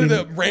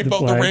the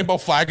rainbow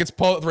flag gets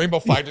pulled, the rainbow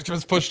flag just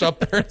gets pushed up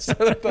there instead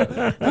of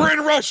we're in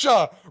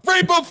Russia,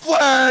 rainbow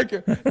flag,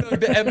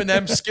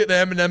 the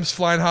M&M's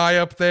flying high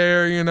up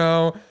there, you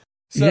know.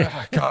 So,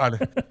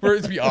 God,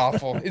 it's be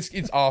awful.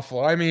 It's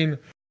awful. I mean,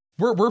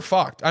 we're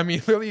fucked. I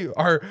mean,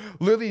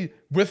 literally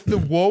with the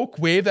woke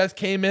wave that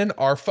came in,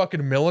 our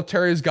fucking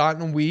military has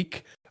gotten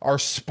weak. Our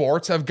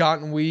sports have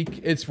gotten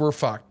weak. We're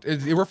fucked.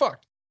 We're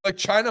fucked. Like,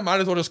 China might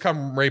as well just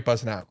come rape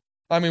us now.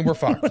 I mean, we're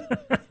fucked.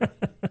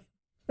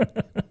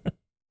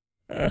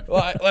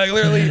 like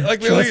literally.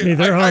 Trust me,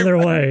 they're on their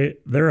way.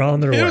 They're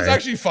on their way. It was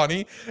actually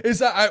funny is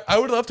that I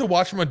would love to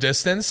watch from a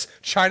distance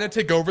China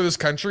take over this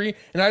country,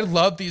 and I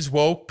love these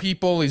woke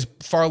people, these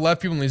far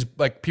left people, and these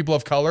like people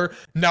of color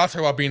now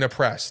talk about being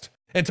oppressed.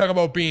 And talk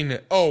about being,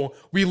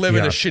 we live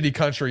in a shitty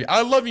country.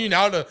 I love you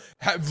now to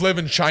live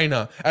in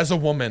China as a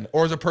woman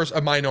or as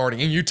a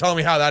minority, and you tell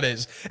me how that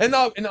is. And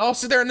I'll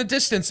sit there in the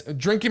distance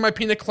drinking my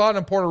pina colada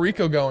in Puerto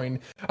Rico,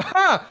 going,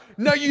 "Aha!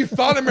 Now you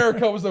thought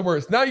America was the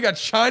worst. Now you got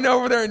China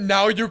over there, and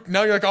now you're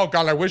like, oh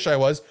God, I wish I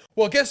was.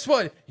 Well, guess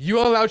what? You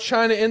allow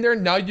China in there.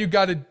 Now you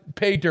got to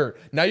pay dirt.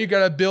 Now you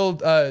got to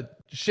build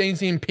Shane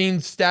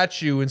Jinping's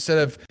statue instead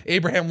of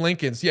Abraham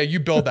Lincoln's. Yeah, you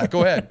build that.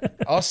 Go ahead.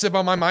 I'll sip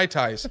on my Mai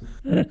Tais.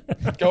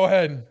 Go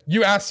ahead.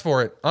 You asked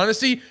for it.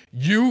 Honestly,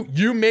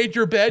 you made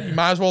your bed. You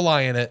might as well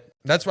lie in it.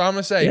 That's what I'm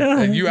going to say. Yeah,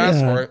 and you asked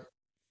for it.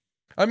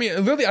 I mean,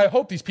 literally, I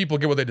hope these people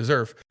get what they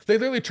deserve. They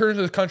literally turned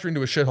the country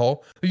into a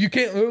shithole. You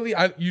can't literally,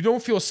 you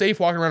don't feel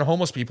safe walking around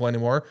homeless people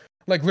anymore.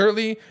 Like,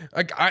 literally,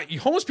 like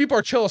homeless people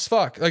are chill as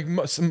fuck. Like,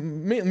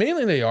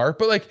 mainly they are.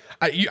 But like,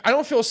 I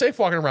don't feel safe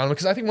walking around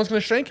because I think one's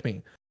going to shank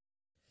me.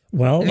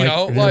 Well,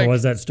 there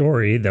was that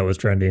story that was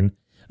trending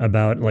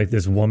about like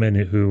this woman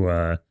who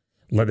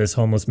let this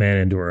homeless man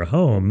into her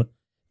home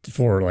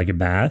for like a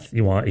bath.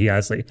 He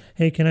asked like,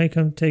 hey, can I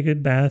come take a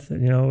bath? You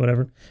know,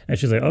 whatever. And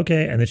she's like,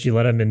 okay. And then she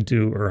let him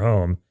into her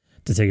home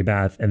to take a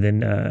bath. And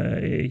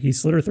then he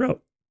slit her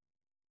throat.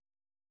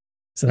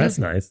 So that's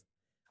nice.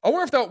 I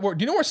wonder if do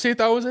you know what state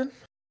that was in?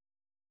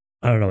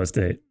 I don't know what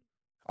state.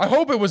 I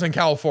hope it was in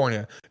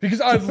California because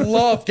I'd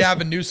love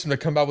Gavin Newsom to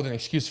come out with an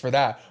excuse for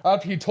that.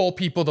 After he told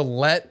people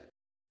to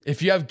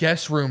if you have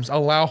guest rooms,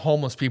 allow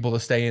homeless people to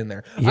stay in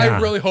there. Yeah. I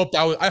really hope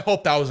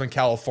that was in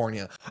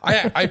California.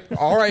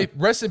 All right,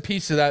 rest in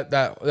peace to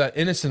that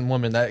innocent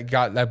woman that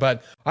got that,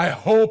 but I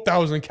hope that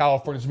was in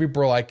California. So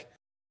people were like,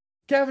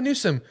 Gavin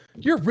Newsom,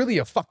 you're really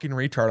a fucking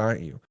retard,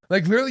 aren't you?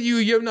 Like, really,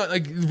 you have not,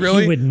 like,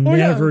 really? He would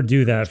never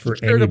do that for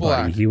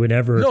anybody. He would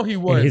never,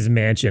 in his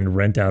mansion,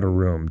 rent out a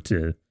room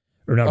to,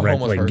 or not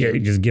rent, like,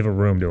 just give a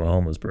room to a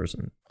homeless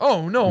person.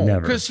 Oh, no,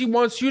 because he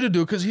wants you to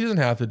do it, because he doesn't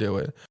have to do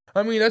it.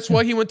 I mean, that's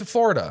why he went to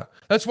Florida.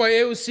 That's why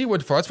AOC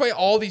went to Florida. That's why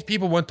all these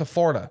people went to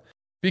Florida,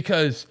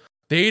 because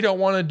they don't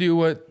want to do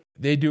what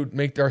they do,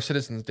 make our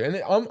citizens do.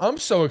 And I'm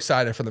so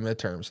excited for the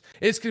midterms.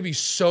 It's going to be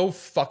so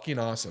fucking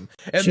awesome.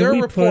 And there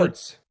are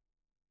reports.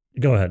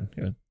 Go ahead.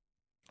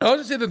 I was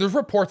just saying that there's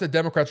reports that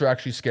Democrats are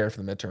actually scared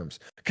for the midterms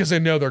because they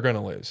know they're going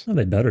to lose. Well,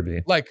 they better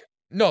be. Like,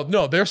 no,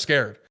 they're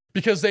scared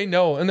because they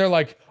know, and they're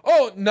like,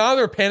 oh, now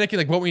they're panicking.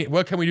 Like,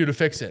 what can we do to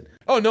fix it?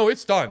 Oh no,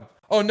 it's done.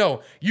 Oh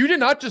no, you did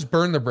not just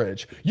burn the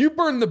bridge. You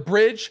burned the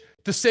bridge,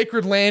 the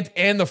sacred land,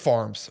 and the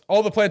farms.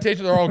 All the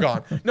plantations are all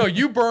gone. No,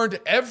 you burned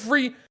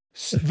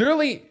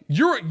literally,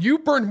 you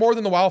burned more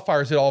than the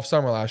wildfires did all of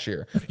summer last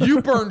year.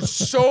 You burned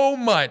so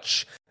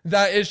much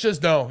that it's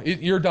just,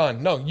 you're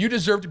done. No, you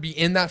deserve to be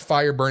in that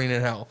fire burning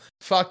in hell.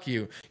 Fuck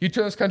you. You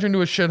turn this country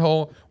into a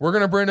shithole. We're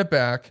going to bring it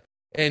back.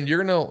 And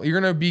you're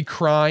going to be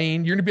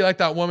crying. You're going to be like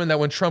that woman that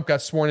when Trump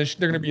got sworn in,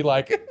 they're going to be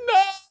like,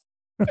 no.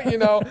 You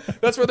know,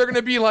 that's what they're going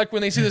to be like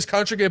when they see this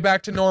country get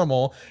back to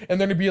normal. And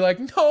they're going to be like,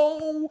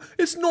 no,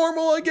 it's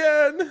normal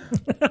again.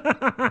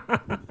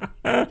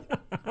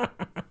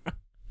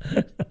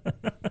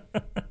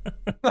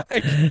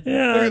 Like,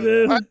 yeah,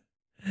 dude.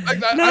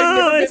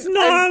 It's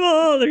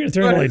normal. They're going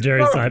to turn like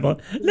Jerry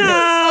Seinfeld.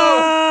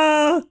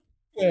 No.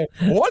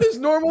 What is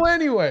normal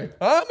anyway?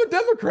 I'm a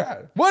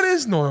Democrat. What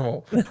is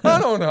normal? I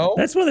don't know.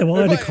 That's why they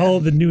wanted to call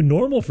it the new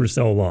normal for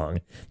so long.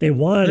 They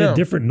wanted a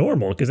different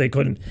normal because they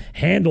couldn't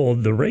handle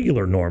the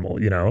regular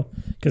normal, you know,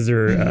 because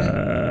they're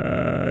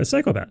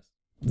psychopaths.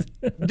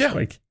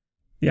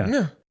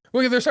 Yeah.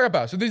 Well, they're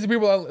psychopaths. So these are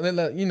people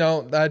that, you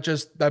know,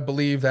 that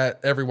believe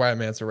that every white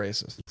man's a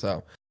racist.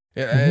 So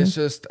it's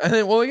just, and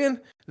then, well, again,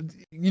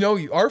 you know,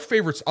 our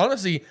favorites,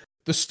 honestly,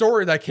 the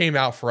story that came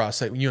out for us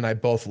that you and I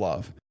both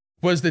love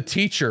was the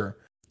teacher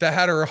that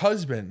had her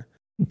husband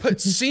put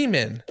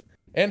semen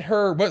in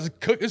her,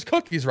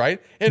 cookies,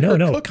 right? In her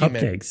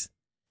cupcakes.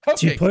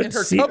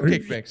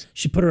 Cupcake mix.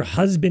 She put her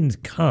husband's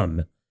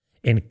cum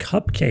in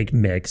cupcake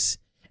mix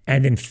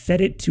and then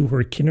fed it to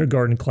her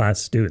kindergarten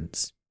class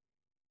students.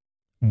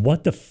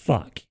 What the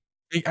fuck?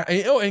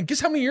 And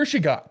guess how many years she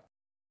got?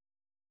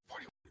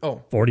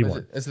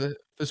 41. Is it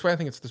this way? I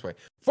think it's this way.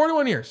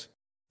 41 years.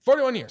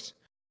 41 years.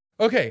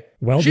 Okay.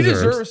 Well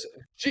deserved.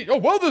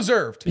 Well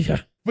deserved.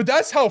 Yeah. But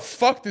that's how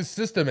fucked this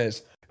system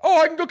is.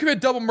 Oh, I can go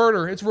commit double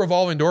murder. It's a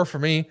revolving door for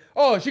me.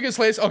 Oh, she gets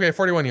slayed. Okay,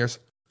 41 years.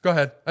 Go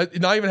ahead.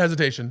 Not even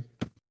hesitation.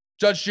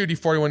 Judge Judy,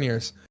 41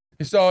 years.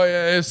 So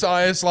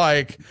it's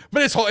like,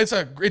 but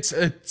it's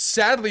a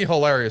sadly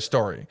hilarious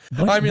story.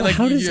 I mean, like,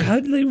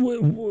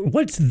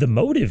 what's the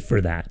motive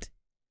for that?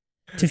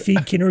 To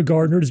feed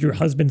kindergartners your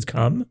husband's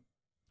cum?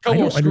 I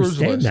don't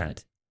understand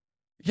that.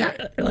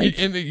 Yeah, like,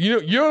 and you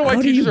know why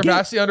teachers are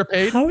vastly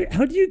underpaid? How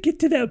do you get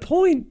to that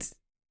point?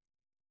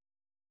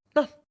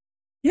 No.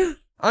 Yeah.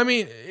 I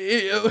mean,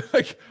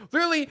 like,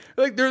 literally,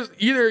 like, there's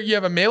either you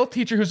have a male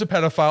teacher who's a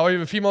pedophile, or you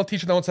have a female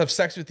teacher that wants to have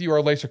sex with you,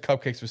 or lace your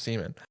cupcakes with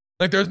semen.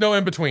 Like, there's no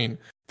in between.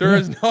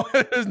 There's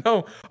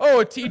no. Oh,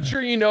 a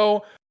teacher, you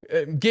know,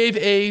 gave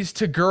A's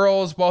to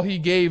girls while she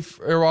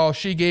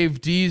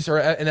gave D's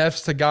and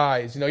F's to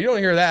guys. You know, you don't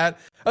hear that.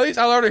 At least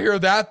I'd rather hear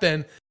that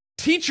than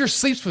teacher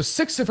sleeps with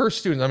 6 of her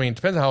students. I mean, it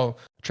depends on how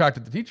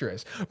attractive the teacher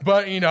is,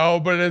 but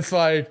it's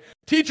like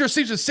teacher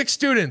sleeps with 6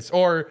 students,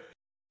 or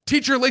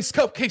teacher laces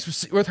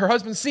cupcakes with her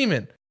husband's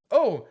semen.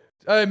 Oh,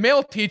 a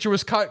male teacher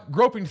was caught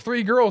groping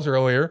 3 girls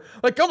earlier.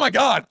 Like, oh my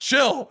God,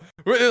 chill.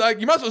 Like,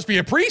 you might as well just be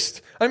a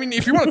priest. I mean,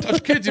 if you want to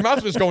touch kids, you might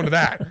as well just go into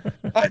that.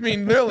 I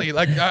mean, really,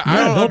 like, I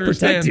don't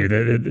understand.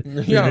 Protect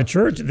you. The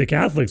church, the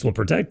Catholics will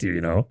protect you,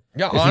 you know?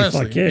 Yeah, honestly.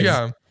 You fuck kids.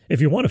 Yeah. If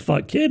you want to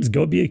fuck kids,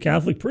 go be a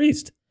Catholic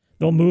priest.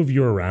 They'll move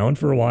you around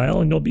for a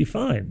while and you'll be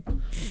fine.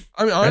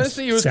 I mean,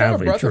 honestly, it was kind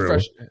of a breath of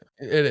fresh air.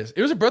 It is.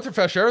 It was a breath of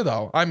fresh air,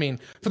 though. I mean,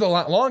 for the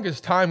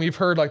longest time, we've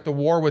heard like the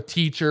war with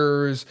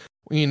teachers,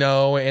 you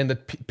know, and the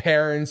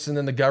parents, and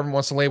then the government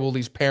wants to label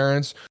these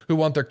parents who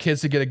want their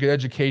kids to get a good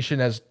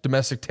education as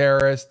domestic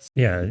terrorists.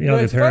 Yeah, you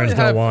know, the parents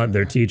don't want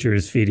their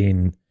teachers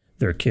feeding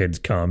their kids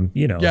cum,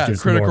 you know. Yeah,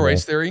 just critical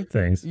race theory.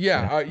 Things.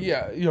 Yeah,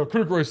 you know,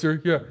 critical race theory,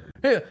 yeah.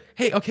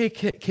 Hey, okay,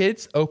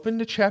 kids, open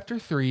to chapter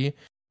 3.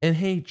 And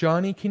hey,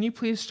 Johnny, can you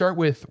please start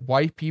with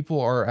white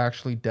people are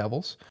actually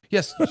devils?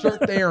 Yes,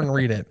 start there and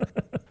read it.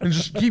 And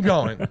just keep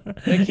going.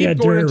 And keep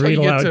going during read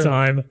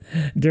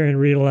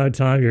aloud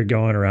time, you're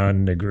going around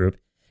in a group.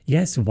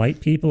 Yes,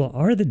 white people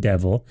are the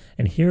devil,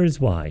 and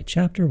here's why.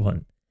 Chapter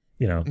 1.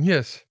 You know.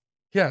 Yes.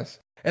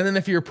 And then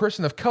if you're a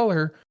person of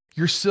color,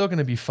 you're still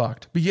gonna be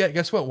fucked. But yet,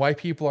 guess what? White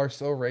people are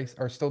still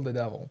the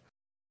devil.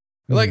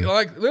 Like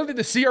literally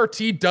the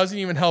CRT doesn't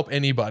even help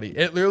anybody.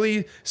 It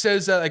literally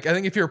says that, like, I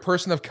think if you're a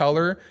person of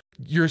color,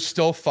 you're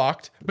still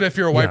fucked. But if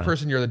you're a white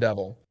person, you're the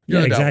devil. You're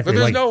the exactly.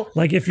 Devil.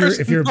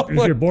 If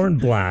you're born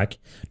black,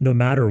 no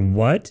matter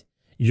what,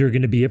 you're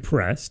going to be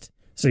oppressed.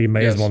 So you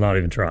may as well not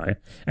even try.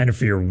 And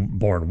if you're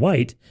born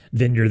white,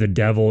 then you're the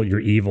devil,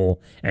 you're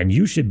evil, and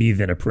you should be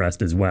then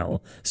oppressed as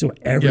well. So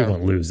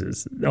everyone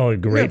loses. Oh,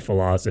 great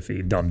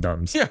philosophy,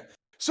 dum-dums. Yeah.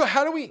 So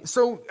how do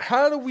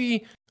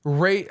we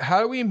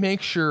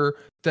make sure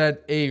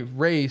that a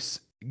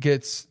race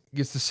gets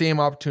the same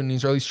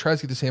opportunities, or at least tries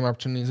to get the same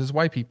opportunities as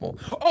white people?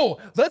 Oh,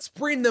 let's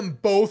bring them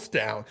both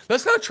down.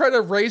 Let's not try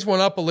to raise one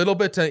up a little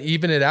bit to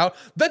even it out.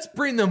 Let's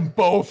bring them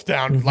both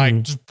down.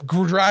 Like, just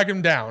drag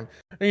them down.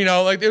 You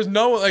know, like there's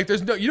no,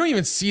 you don't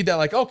even see that.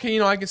 Like, okay,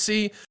 I can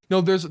see,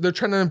 they're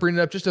trying to bring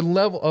it up just a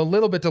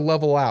little bit to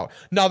level out.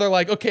 Now they're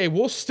like, okay,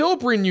 we'll still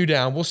bring you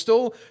down. We'll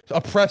still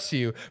oppress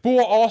you, but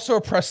we'll also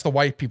oppress the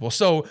white people.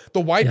 So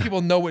the white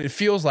people know what it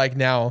feels like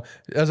now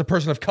as a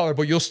person of color,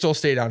 but you'll still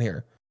stay down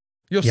here.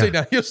 You'll stay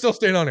down. You'll still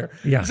stay down here.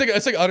 Yeah,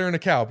 it's like uttering a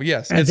cow. But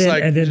yes, and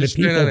then the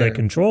people that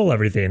control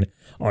everything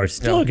are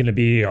still going to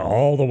be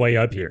all the way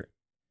up here.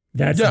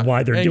 That's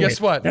why they're doing. Guess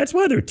what? That's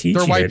why they're teaching.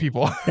 They're white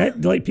people.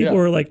 That people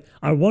are like,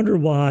 I wonder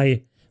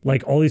why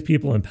all these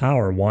people in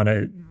power want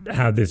to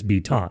have this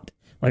be taught.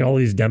 Like all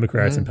these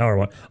Democrats in power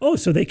want,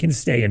 so they can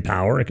stay in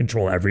power and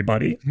control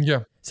everybody.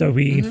 Yeah. So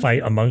we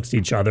fight amongst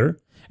each other,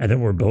 and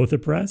then we're both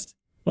oppressed.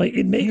 Like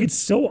it's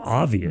so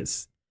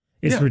obvious.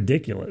 It's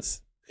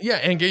ridiculous. Yeah,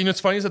 and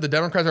what's funny is that the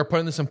Democrats are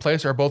putting this in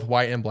place are both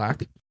white and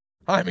black.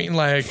 I mean,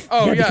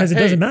 because it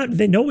doesn't matter.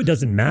 They know it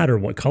doesn't matter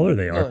what color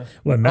they are.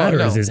 What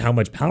matters is how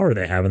much power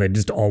they have, and they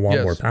just all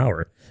want more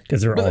power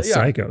because they're all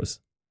psychos.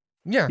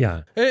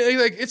 Yeah.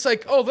 It's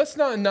like, let's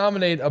not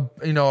nominate a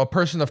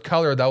person of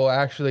color that will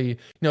actually,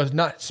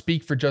 not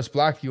speak for just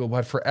black people,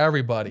 but for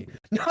everybody.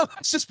 No,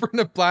 let's just bring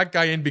a black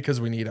guy in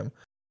because we need him,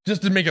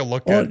 just to make it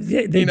look good.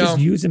 They just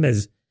use him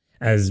as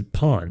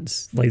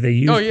pawns. Like they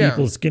use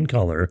people's skin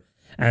color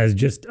as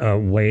just a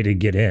way to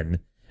get in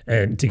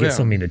and to get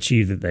something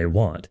achieved that they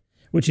want,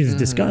 which is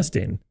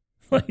disgusting.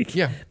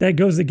 That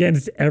goes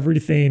against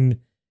everything,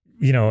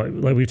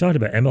 like we've talked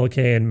about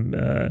MLK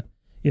and,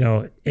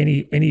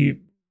 any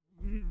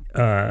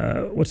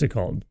what's it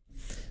called?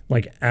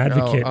 Like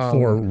advocate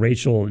for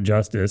racial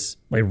justice,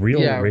 like real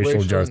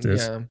racial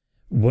justice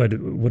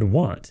would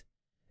want.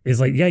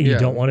 Is like, you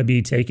don't want to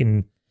be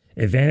taken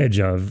advantage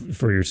of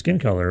for your skin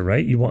color,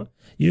 right? You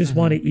just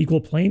want an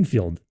equal playing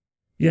field.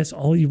 Yes,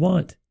 all you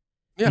want.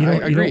 Yeah, I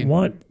agree.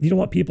 You don't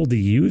want people to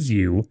use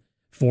you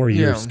for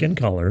your skin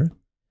color,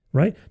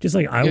 right? Just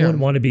like I wouldn't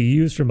want to be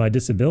used for my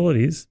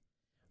disabilities.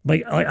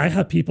 Like I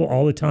have people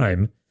all the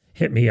time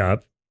hit me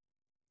up,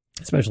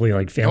 especially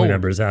like family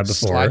members have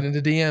before. Slide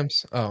into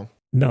DMs. Oh.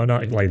 No,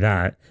 not like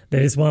that.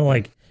 They just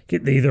want to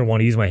they either want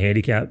to use my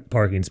handicap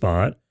parking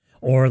spot,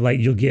 or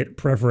you'll get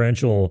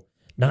preferential.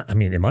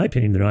 In my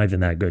opinion, they're not even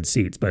that good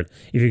seats. But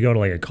if you go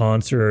to a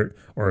concert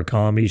or a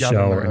comedy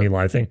show or any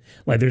live thing,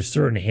 there's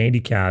certain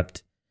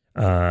handicapped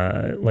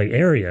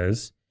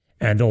areas,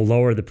 and they'll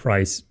lower the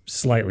price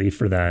slightly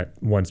for that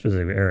one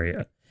specific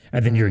area,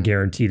 and then you're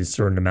guaranteed a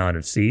certain amount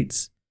of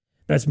seats.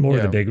 That's more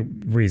the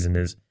big reason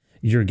is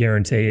you're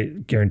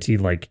guaranteed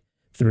 3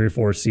 or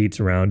 4 seats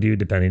around you,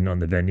 depending on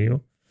the venue,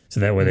 so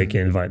that way they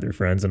can invite their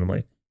friends. And I'm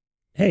like,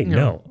 hey,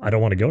 no, I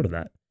don't want to go to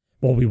that.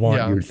 Well, we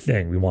want your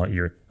thing. We want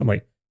your. I'm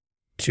like,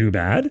 too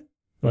bad?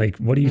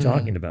 What are you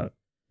talking about?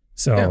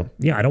 So,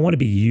 I don't want to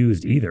be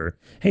used either.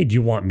 Hey, do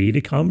you want me to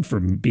come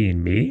for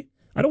being me?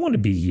 I don't want to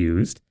be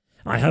used.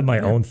 I have my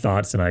own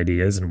thoughts and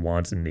ideas and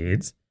wants and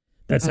needs.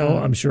 That's how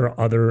I'm sure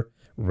other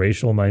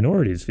racial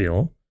minorities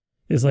feel.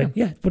 Is what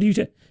do you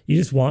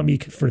just want me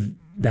for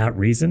that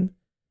reason?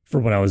 For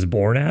what I was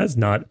born as,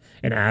 not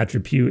an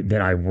attribute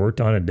that I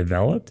worked on and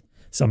developed,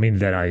 something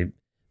that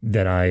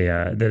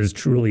is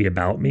truly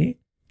about me.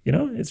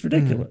 It's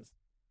ridiculous.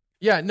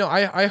 Yeah, no,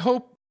 I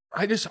hope.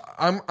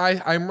 I'm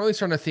really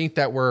starting to think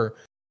that we're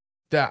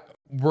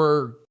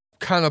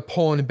kind of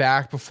pulling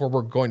back before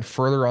we're going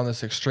further on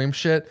this extreme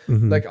shit.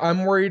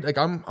 I'm worried.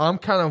 I'm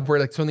kind of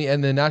worried. So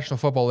in the National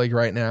Football League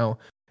right now,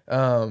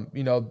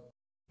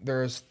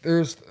 there's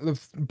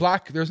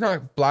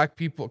not black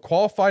people.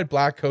 Qualified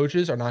black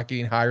coaches are not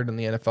getting hired in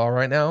the NFL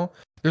right now.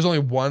 There's only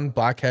one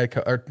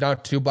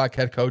two black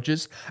head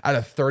coaches out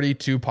of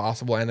 32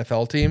 possible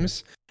NFL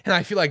teams, and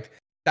I feel like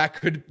that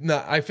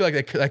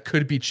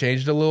could be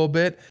changed a little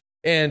bit.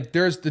 And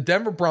there's the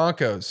Denver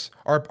Broncos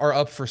are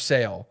up for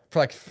sale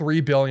for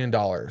 $3 billion.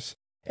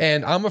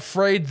 And I'm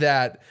afraid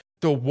that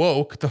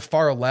the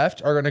far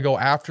left are going to go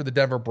after the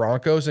Denver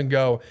Broncos and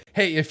go,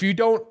 hey, if you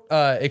don't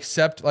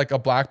accept a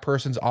black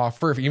person's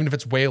offer, even if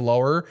it's way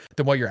lower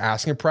than what your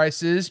asking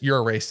price is, you're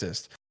a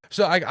racist.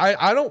 So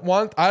I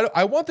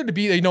want there to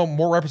be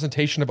more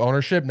representation of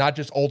ownership, not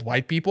just old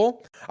white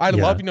people. I'd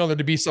love there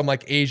to be some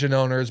Asian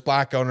owners,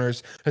 black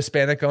owners,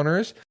 Hispanic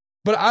owners,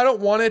 but I don't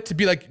want it to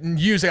be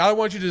used. I don't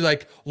want you to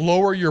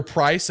lower your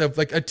price of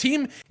a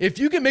team. If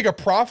you can make a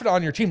profit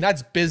on your team,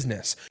 that's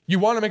business. You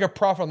want to make a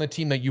profit on the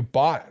team that you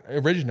bought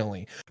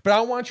originally, but I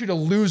don't want you to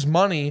lose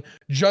money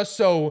just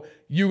so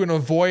you can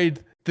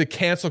avoid the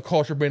cancel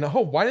culture being,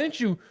 why didn't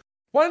you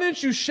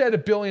shed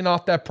 $1 billion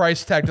off that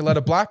price tag to let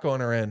a black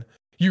owner in?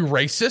 You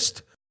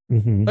racist.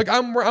 Like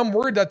I'm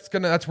worried that's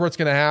where it's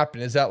gonna happen.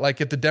 Is that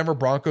like if the Denver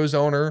Broncos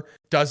owner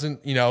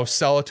doesn't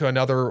sell it to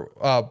another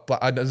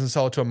doesn't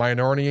sell it to a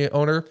minority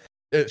owner,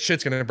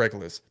 shit's gonna break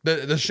loose.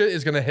 The shit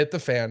is gonna hit the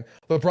fan.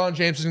 LeBron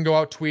James is gonna go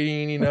out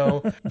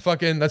tweeting,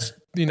 fucking let's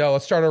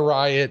start a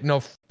riot.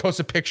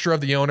 Post a picture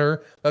of the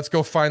owner. Let's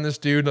go find this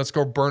dude. Let's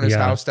go burn his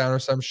house down or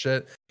some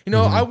shit.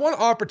 I want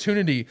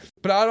opportunity,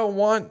 but I don't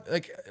want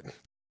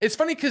It's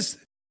funny because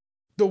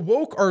the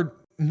woke are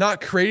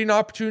not creating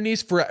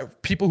opportunities for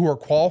people who are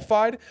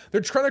qualified. They're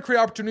trying to create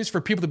opportunities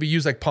for people to be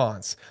used like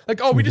pawns. Like,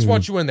 oh, we just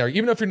want you in there,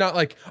 even if you're not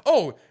like,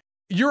 oh,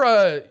 you're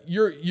a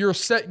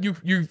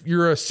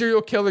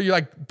serial killer. You're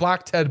like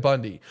Black Ted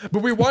Bundy,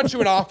 but we want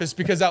you in office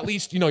because at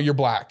least you're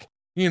black.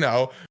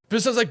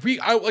 This is like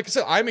like I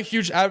said, I'm a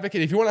huge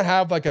advocate. If you want to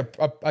have like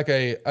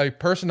a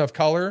person of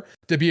color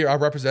to be a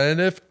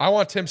representative, I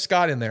want Tim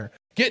Scott in there.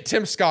 Get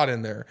Tim Scott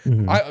in there.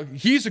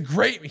 He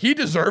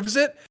deserves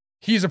it.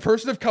 He's a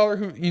person of color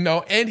who,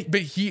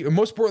 but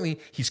most importantly,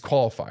 he's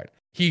qualified.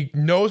 He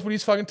knows what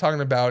he's fucking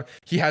talking about.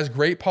 He has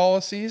great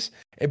policies,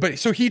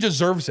 so he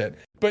deserves it.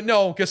 But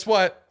no, guess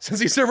what? Since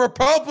he's a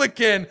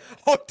Republican,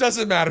 it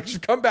doesn't matter.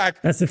 Just come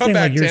back. That's the thing.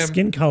 Like your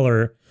skin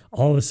color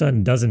all of a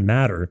sudden doesn't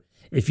matter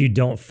if you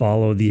don't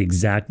follow the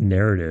exact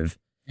narrative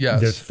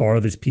the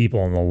farthest people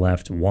on the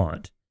left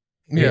want.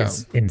 Yeah.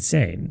 It's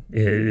insane.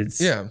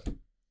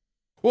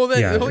 Well,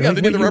 then,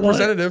 they need the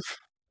representative.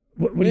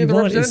 What do you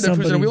want is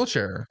somebody who's in a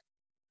wheelchair.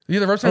 The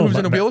representative who's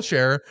in a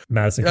wheelchair,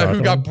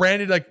 who got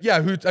branded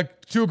who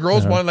two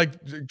girls want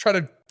to try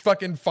to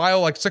fucking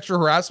file sexual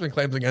harassment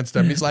claims against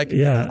him. He's like,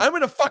 I'm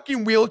in a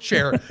fucking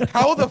wheelchair.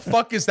 How the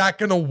fuck is that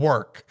gonna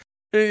work?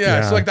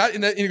 So like that,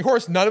 and of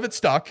course, none of it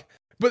stuck.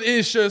 But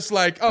it's just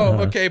like,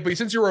 okay, but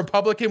since you're a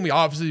Republican, we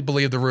obviously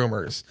believe the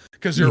rumors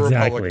because you're a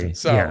Republican.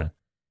 So,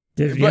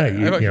 he's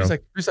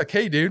like,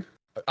 hey, dude.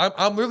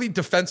 I'm literally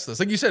defenseless.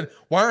 Like you said,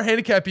 why aren't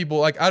handicapped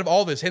people out of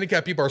all this?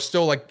 Handicapped people are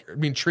still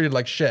being treated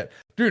like shit,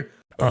 dude.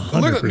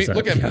 Look at me.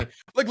 Me.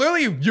 Like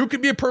literally, you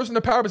could be a person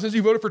of power, but since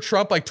you voted for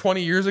Trump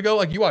 20 years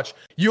ago, you watch,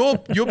 you'll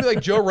be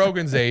like Joe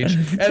Rogan's age,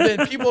 and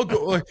then people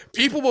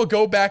will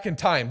go back in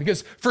time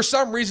because for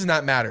some reason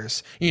that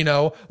matters.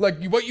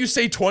 What you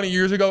say 20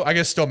 years ago, I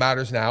guess still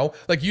matters now.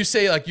 Like you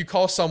say, you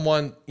call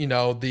someone,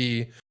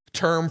 the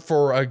term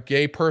for a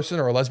gay person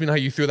or a lesbian, how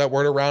you threw that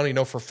word around,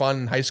 for fun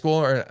in high school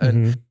or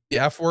the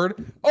F word.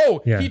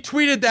 He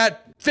tweeted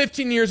that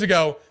 15 years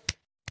ago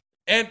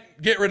and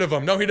get rid of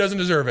him. No, he doesn't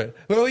deserve it.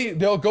 Literally,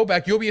 they'll go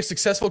back. You'll be a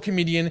successful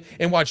comedian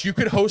and watch. You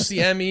could host the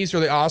Emmys or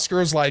the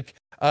Oscars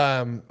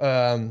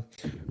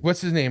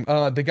what's his name?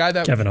 The guy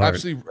that Kevin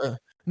Hart.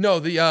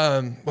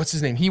 What's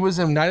his name? He was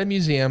in Night at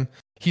Museum.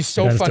 He's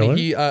so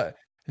funny.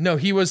 Stiller?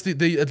 He was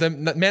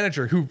the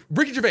manager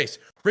Ricky Gervais.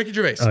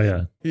 Oh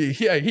yeah.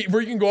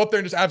 Where you can go up there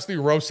and just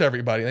absolutely roast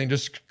everybody and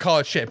just call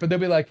it shit. But they'll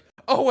be like,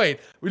 oh wait,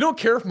 we don't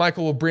care if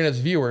Michael will bring us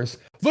viewers.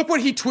 Look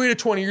what he tweeted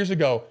 20 years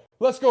ago.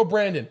 Let's go,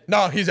 Brandon.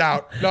 No, he's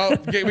out. No,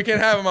 we can't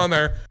have him on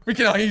there.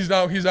 He's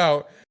out.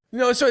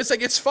 So it's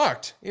it's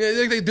fucked.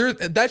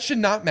 That should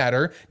not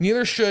matter.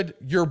 Neither should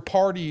your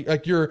party,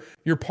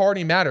 your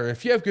party matter.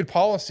 If you have good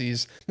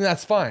policies, then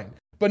that's fine.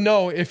 But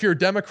no, if you're a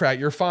Democrat,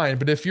 you're fine.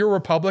 But if you're a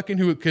Republican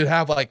who could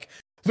have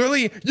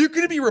literally, you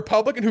could be a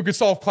Republican who could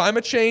solve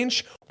climate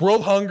change,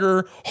 world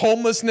hunger,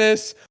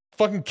 homelessness,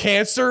 fucking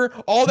cancer,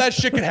 all that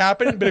shit could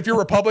happen. But if you're a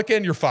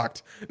Republican, you're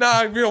fucked.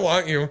 Nah, we don't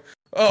want you.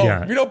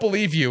 We don't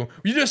believe you.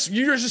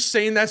 You're just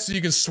saying that so you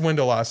can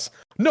swindle us.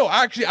 No,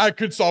 actually, I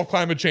could solve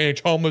climate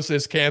change,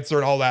 homelessness, cancer,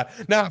 and all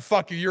that. Nah,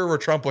 fuck you. You're a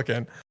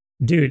Republican.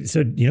 Dude,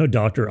 so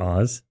Dr.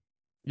 Oz?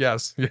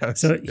 Yes.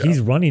 So he's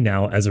running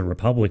now as a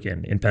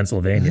Republican in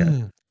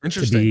Pennsylvania.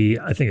 Interesting. To be,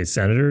 I think, a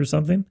senator or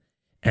something.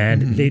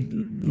 And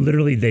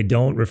they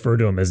don't refer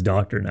to him as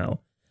doctor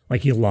now.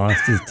 He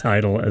lost his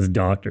title as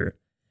doctor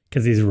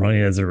because he's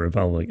running as a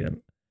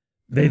Republican.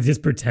 They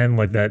just pretend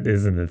like that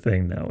isn't a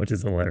thing now, which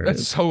is hilarious.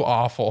 That's so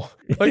awful.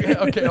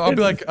 Okay, I'll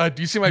be like,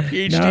 do you see my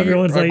PhD? Now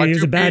everyone's like,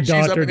 he's a bad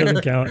doctor,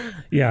 doesn't count.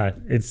 Yeah,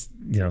 it's,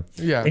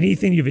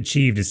 anything you've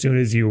achieved as soon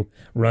as you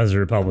run as a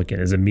Republican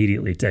is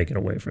immediately taken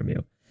away from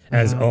you.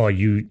 As,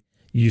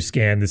 you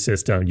scanned the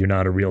system, you're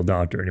not a real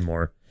doctor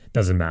anymore.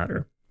 Doesn't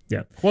matter.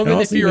 Yeah. Well,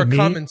 then if you're a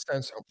common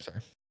sense,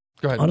 sorry.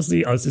 Go ahead.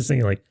 Honestly, I was just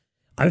thinking,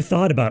 I've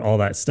thought about all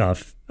that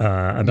stuff,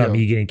 about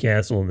me getting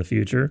canceled in the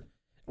future.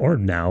 Or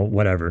now,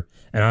 whatever.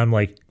 And I'm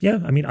like, I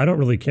don't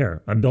really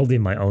care. I'm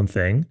building my own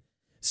thing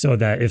so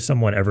that if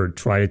someone ever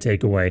tried to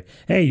take away,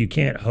 hey, you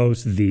can't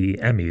host the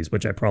Emmys,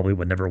 which I probably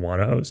would never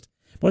want to host.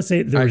 But let's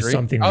say there was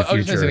something in the future. I'll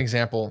just as an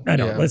example. I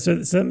know. Let's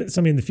say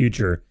something in the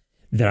future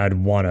that I'd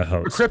want to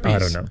host. The Crippies. I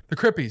don't know. The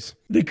Crippies.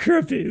 The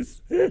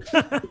Crippies.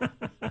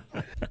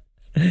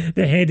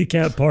 The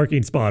handicap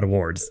parking spot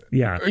awards.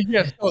 Yeah.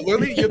 Yeah, so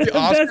literally, you have the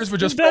Oscars with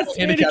just best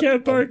handicap people.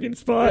 parking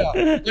spot.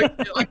 Yeah,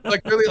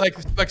 like really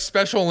like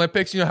Special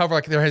Olympics. You know how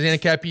like there has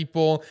handicapped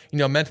people,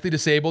 mentally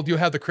disabled. You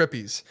have the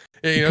Crippies.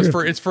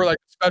 It's for like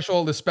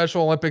the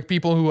Special Olympic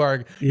people who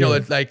are So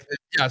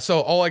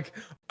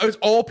it's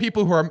all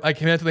people who are like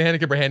mentally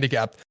handicapped or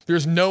handicapped.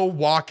 There's no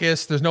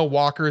walkists. There's no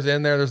walkers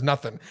in there. There's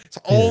nothing. It's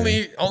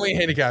only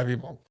handicapped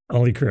people.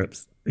 Only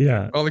Crips.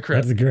 Yeah. Only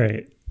Crips. That's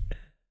great.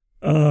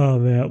 Oh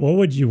man, what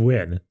would you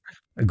win?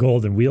 A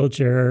golden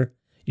wheelchair?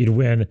 You'd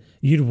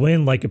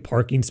win like a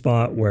parking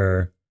spot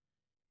where,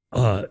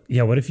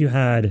 what if you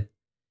had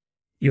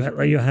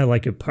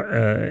like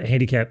a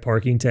handicap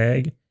parking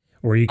tag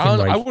where you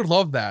can I would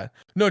love that.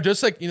 No,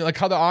 just like, like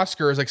how the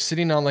Oscar is like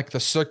sitting on like the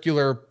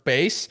circular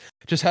base,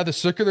 just have the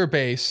circular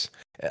base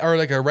or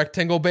like a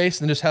rectangle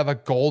base and just have a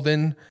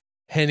golden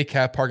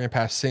handicap parking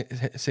pass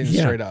sitting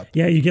straight up.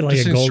 Yeah, you get like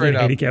just a golden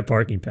handicap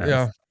parking pass.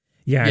 Yeah.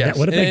 Yeah, yes.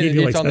 What if they gave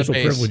you like special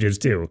privileges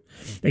too?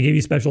 They gave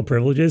you special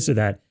privileges so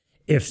that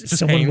if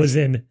someone was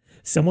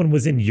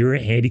in your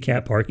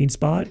handicap parking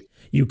spot,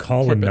 you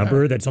call a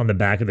number that's on the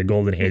back of the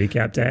golden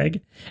handicap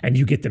tag, and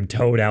you get them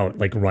towed out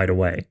like right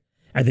away.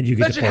 And then you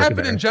get that should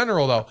happen in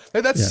general, though.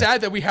 That's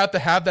sad that we have to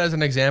have that as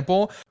an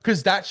example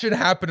because that should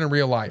happen in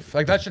real life.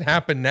 Like that should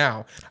happen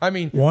now. I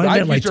mean, well, I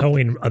meant like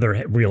towing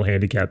other real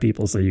handicapped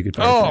people so you could.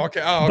 We've talked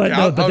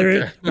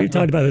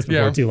about this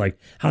before too, like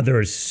how there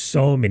are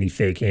so many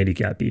fake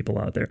handicapped people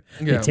out there.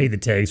 They take the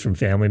tags from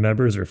family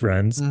members or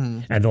friends,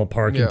 and they'll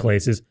park in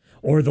places,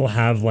 or they'll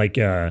have like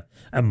a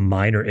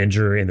minor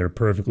injury and they're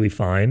perfectly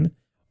fine,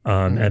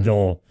 and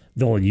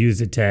they'll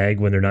use a tag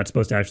when they're not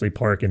supposed to actually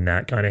park in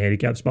that kind of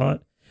handicap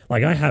spot.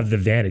 Like I have the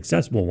van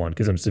accessible one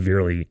because I'm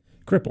severely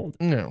crippled.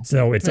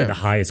 So it's at the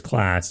highest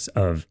class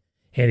of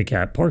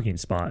handicap parking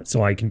spot.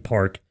 So I can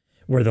park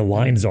where the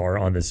lines are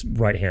on this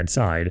right-hand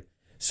side.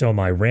 So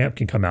my ramp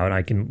can come out and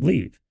I can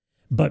leave.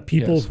 But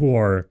people who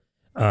are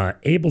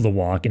able to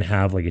walk and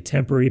have like a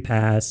temporary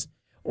pass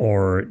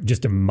or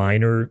just a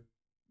minor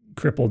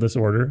cripple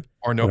disorder,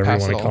 or no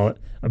pass you want to call it,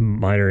 a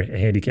minor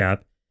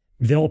handicap,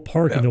 they'll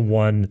park in the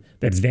one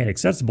that's van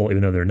accessible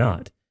even though they're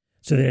not.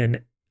 So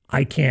then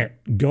I can't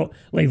go,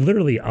 like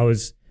literally I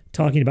was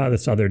talking about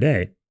this the other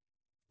day,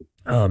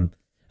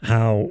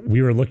 how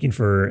we were looking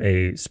for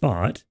a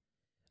spot.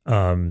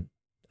 I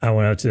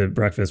went out to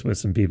breakfast with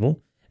some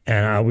people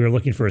and we were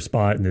looking for a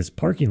spot in this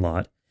parking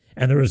lot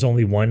and there was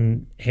only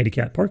one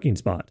handicap parking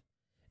spot.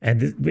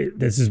 And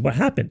this is what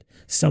happened.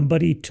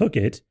 Somebody took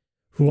it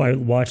who I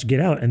watched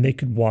get out and they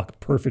could walk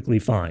perfectly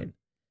fine.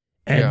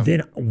 And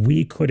then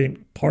we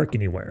couldn't park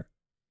anywhere.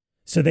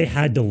 So they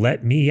had to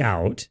let me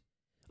out.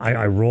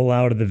 I roll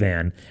out of the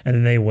van and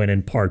then they went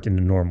and parked in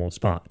a normal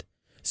spot.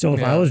 So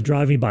if I was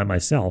driving by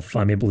myself, if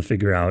I'm able to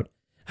figure out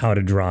how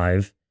to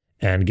drive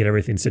and get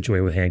everything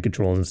situated with hand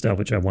controls and stuff,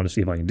 which I want to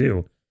see if I can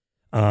do,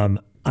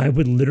 I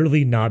would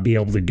literally not be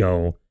able to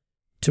go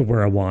to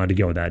where I wanted to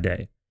go that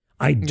day.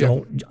 I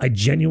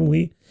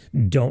genuinely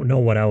don't know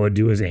what I would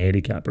do as a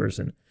handicapped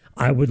person.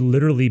 I would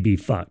literally be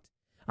fucked.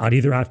 I'd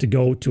either have to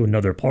go to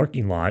another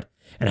parking lot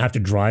and have to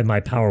drive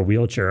my power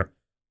wheelchair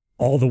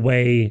all the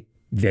way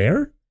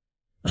there.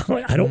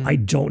 I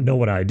don't know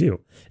what I do.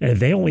 And if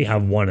they only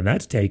have one and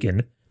that's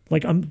taken,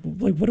 like I'm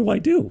like, what do I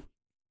do?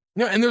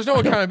 No, and there's no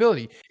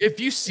accountability. If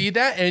you see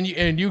that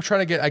and you try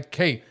to get like,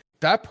 hey,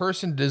 that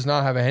person does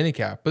not have a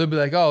handicap, but they'll be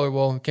like, oh,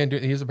 well, can't do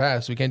it. He's a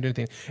pass. We can't do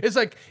anything. It's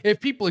like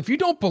if you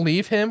don't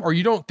believe him or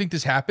you don't think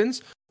this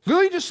happens,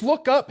 literally just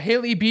look up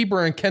Hailey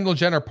Bieber and Kendall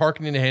Jenner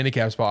parking in a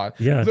handicap spot.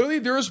 Yeah. Literally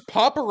there's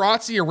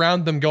paparazzi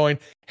around them going,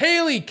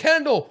 Hailey,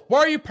 Kendall, why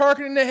are you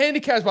parking in a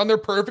handicap spot? And they're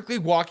perfectly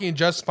walking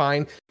just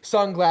fine.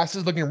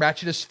 Sunglasses, looking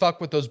ratchet as fuck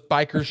with those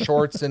biker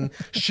shorts and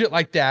shit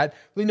like that.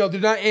 They're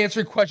not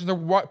answering questions.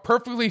 They're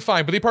perfectly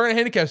fine, but they park in a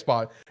handicap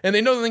spot. And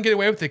they know they can get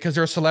away with it because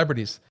they're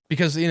celebrities.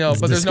 Because,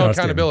 but there's no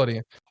accountability.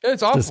 And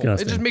it's awful.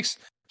 Disgusting. It just makes...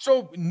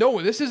 So,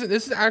 no, this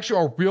is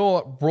actually a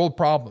real world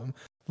problem.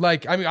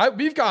 Like, I mean,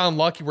 we've gotten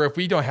lucky where if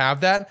we don't have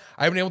that,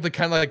 I've been able to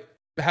kind of like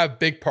have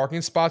big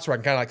parking spots where I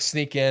can kind of like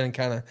sneak in and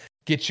kind of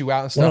get you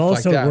out and stuff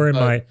like that.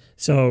 We're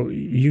so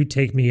you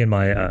take me in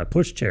my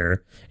push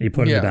chair and you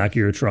put it in the back of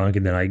your trunk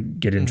and then I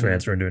get in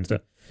transfer and doing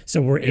stuff.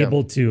 So we're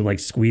able to like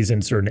squeeze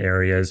in certain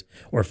areas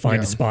or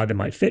find a spot that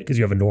might fit because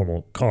you have a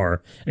normal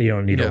car and you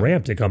don't need a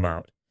ramp to come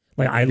out.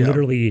 Like I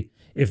literally,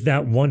 if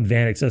that one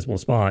van accessible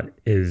spot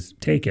is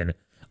taken,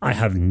 I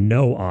have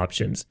no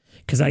options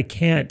because I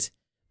can't.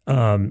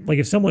 Like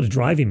if someone's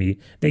driving me,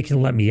 they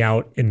can let me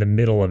out in the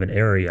middle of an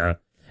area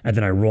and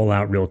then I roll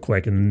out real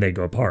quick and then they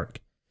go park.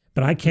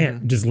 But I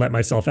can't just let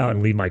myself out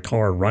and leave my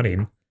car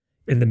running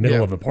in the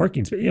middle of a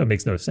parking space. It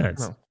makes no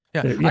sense.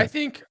 No. I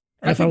think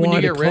if I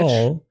wanted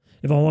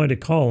to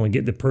call and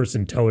get the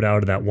person towed out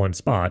of that one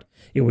spot,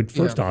 it would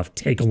first off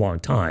take a long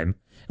time.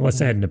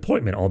 Unless I had an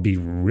appointment, I'll be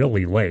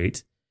really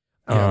late.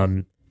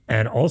 And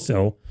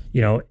also,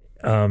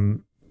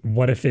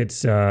 what if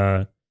it's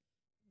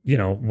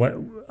what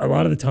a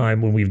lot of the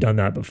time when we've done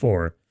that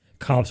before,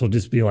 cops will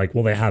just be like,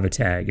 well, they have a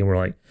tag. And we're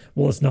like,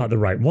 well, it's not the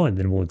right one.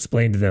 Then we'll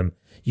explain to them,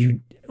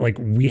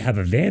 we have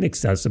a van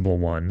accessible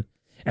one.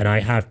 And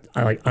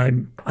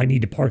I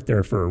need to park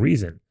there for a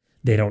reason.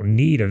 They don't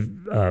need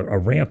a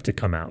ramp to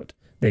come out.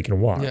 They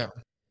can walk. Yeah.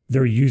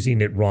 They're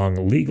using it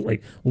wrong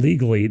legally.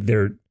 Legally,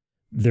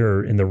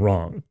 they're in the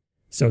wrong.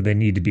 So they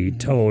need to be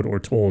towed or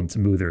told to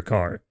move their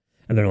car.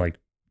 And they're like,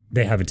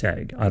 they have a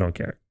tag. I don't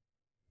care.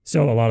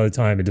 So a lot of the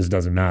time it just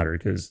doesn't matter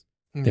because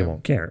they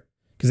won't care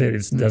because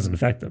it doesn't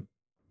affect them.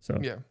 So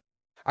yeah.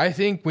 I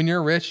think when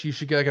you're rich, you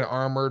should get like an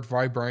armored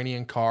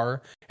vibranium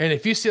car. And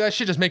if you see that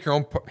shit, just make your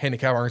own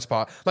handicap parking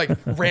spot. Like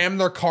ram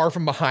their car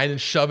from behind and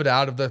shove it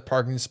out of the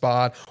parking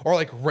spot, or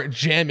like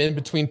jam in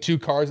between two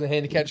cars and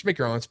handicap. Just make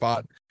your own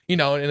spot,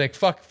 and like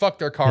fuck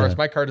their cars. Yeah.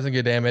 My car doesn't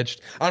get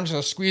damaged. I'm just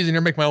gonna squeeze in here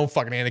and make my own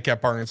fucking handicap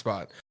parking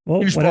spot. Well,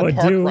 you just what I would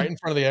park do right in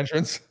front of the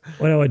entrance.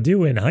 What I would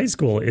do in high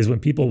school is when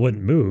people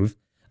wouldn't move,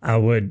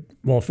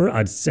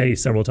 I'd say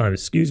several times,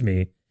 "Excuse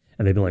me,"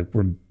 and they'd be like,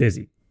 "We're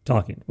busy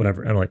talking,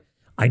 whatever." And I'm like,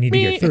 I need to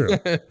get through.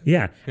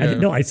 Yeah.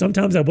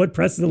 Sometimes I would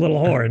press the little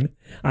horn.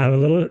 I have a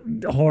little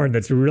horn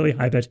that's really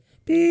high pitched.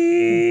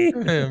 Beep.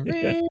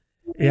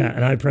 Yeah.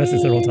 And I press it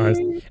several times.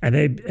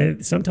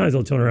 And sometimes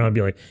they'll turn around and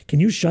be like,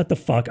 can you shut the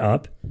fuck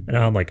up? And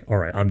I'm like, all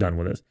right, I'm done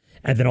with this.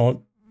 And then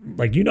I'll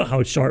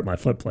how sharp my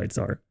foot plates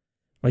are.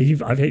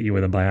 I've hit you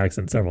with them by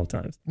accident several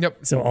times. Yep.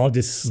 So I'll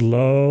just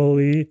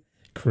slowly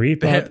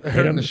creep up, hit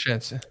them.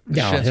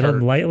 I'll hit them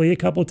lightly a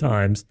couple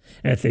times.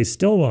 And if they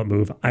still won't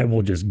move, I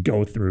will just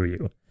go through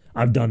you.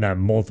 I've done that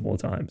multiple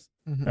times.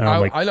 Mm-hmm. And I'm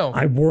like, I know.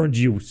 I warned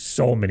you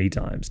so many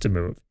times to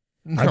move.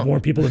 No. I've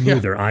warned people to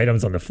move their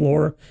items on the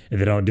floor. If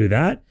they don't do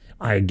that,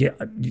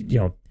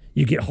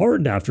 you get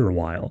hardened after a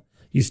while.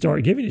 You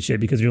start giving a shit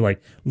because you're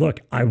like, look,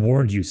 I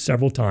warned you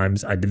several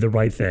times. I did the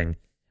right thing.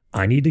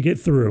 I need to get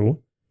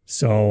through,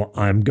 so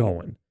I'm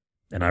going.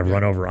 And I've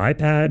run over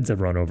iPads.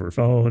 I've run over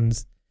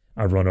phones.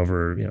 I've run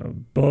over,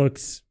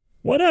 books.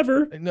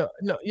 Whatever. No.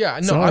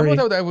 Sorry. I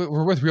want that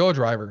we're with real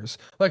drivers.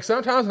 Like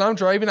sometimes when I'm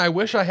driving, I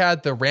wish I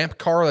had the ramp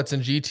car that's in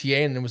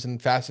GTA and it was in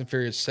Fast and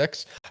Furious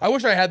 6. I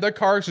wish I had that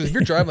car because if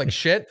you're driving like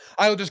shit,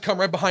 I'll just come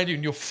right behind you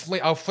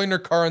and I'll fling your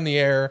car in the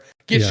air,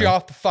 get you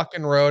off the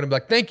fucking road and be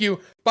like, thank you,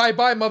 bye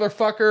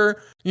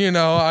motherfucker.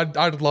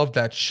 I'd love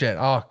that shit.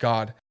 Oh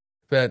God.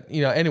 But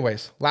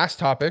anyways, last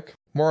topic.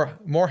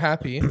 More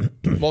happy.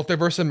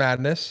 Multiverse of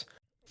Madness.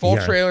 Full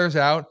trailers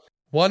out.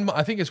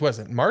 I think it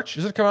wasn't March.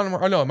 Does it come out in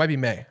March? Oh no, it might be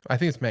May. I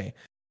think it's May.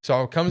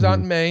 So it comes out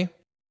in May,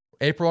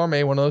 April or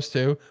May, one of those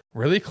two.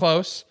 Really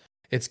close.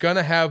 It's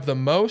gonna have the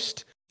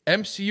most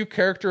MCU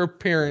character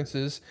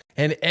appearances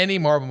in any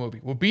Marvel movie.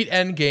 We'll beat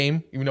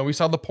Endgame, even though we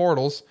saw the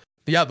portals.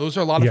 But yeah, those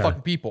are a lot of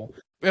fucking people.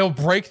 It'll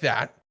break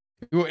that.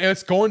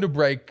 It's going to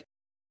break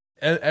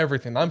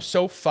everything. I'm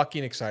so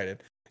fucking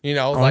excited.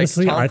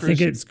 Honestly, I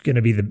think it's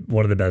gonna be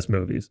one of the best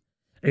movies.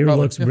 It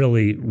looks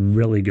really,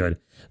 really good.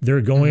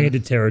 They're going into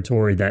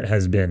territory that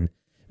has been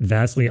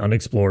vastly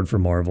unexplored for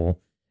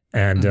Marvel.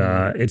 And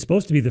it's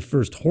supposed to be the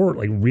first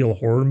real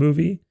horror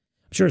movie.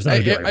 I'm sure it's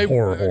not going to be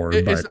horror,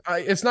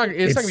 but it's not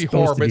going to be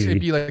horror, but it's going to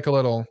be like a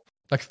little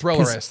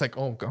thrillerist. Like,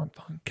 oh God.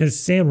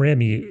 Because Sam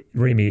Raimi,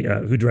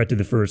 who directed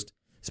the first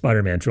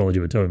Spider-Man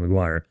trilogy with Tobey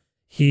Maguire,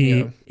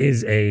 he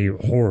is a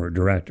horror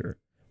director.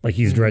 Like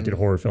he's directed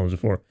horror films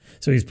before.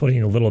 So he's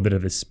putting a little bit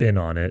of a spin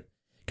on it.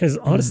 Because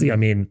honestly, I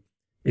mean,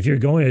 if you're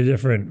going to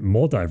different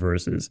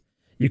multiverses,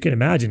 you can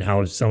imagine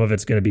how some of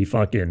it's going to be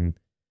fucking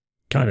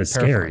kind of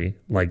scary.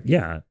 Like,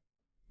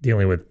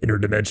 dealing with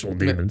interdimensional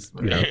demons.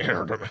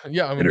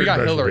 Yeah, I mean, we got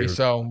Hillary,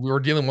 so we were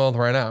dealing with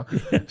right now.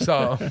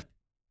 So,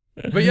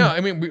 but yeah,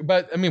 I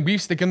mean, we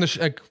stick in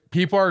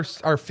people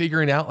are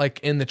figuring out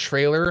like in the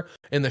trailer,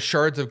 in the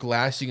shards of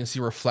glass, you can see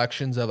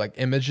reflections of like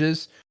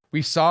images.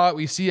 We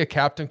see a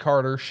Captain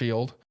Carter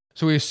shield,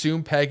 so we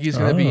assume Peggy's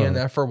going to be in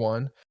that for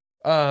one.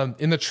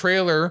 In the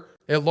trailer,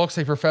 it looks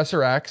like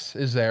Professor X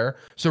is there.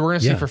 So we're going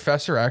to see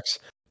Professor X.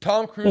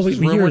 Tom Cruise is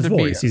rumored to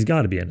be. He's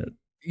got to be in it.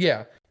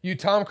 Yeah.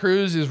 Tom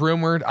Cruise is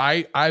rumored.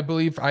 I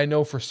believe, I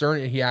know for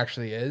certain he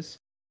actually is.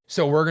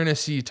 So we're going to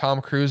see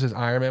Tom Cruise as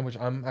Iron Man, which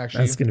I'm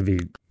actually That's going to be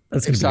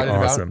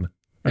awesome.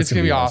 It's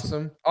going to be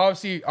awesome.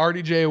 Obviously,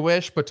 RDJ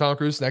Wish, but Tom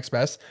Cruise is next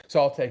best.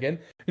 So I'll take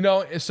it.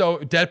 So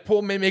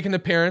Deadpool may make an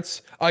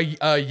appearance.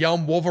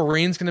 Young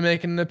Wolverine's going to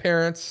make an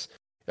appearance.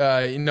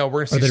 We're going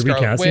to see Are they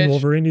Scarlet recasting Witch.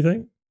 Wolverine, you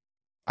think?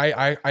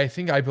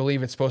 I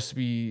believe it's supposed to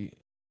be.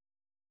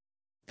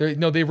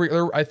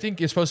 I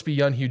think it's supposed to be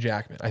young Hugh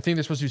Jackman. I think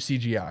they're supposed to do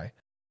CGI.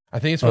 I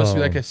think it's supposed to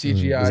be like a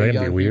CGI. Is that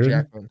gonna be weird? Hugh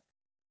Jackman.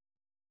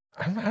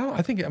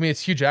 I think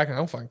it's Hugh Jackman. I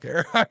don't fucking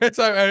care.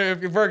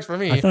 It works for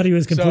me. I thought he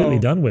was completely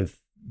done with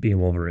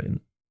being Wolverine.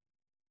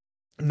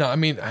 No, I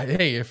mean,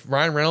 hey, if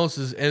Ryan Reynolds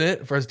is in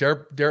it for his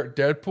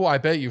Deadpool, I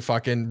bet you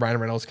fucking Ryan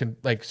Reynolds can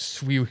like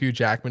sue Hugh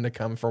Jackman to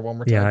come for one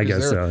more time. Yeah, I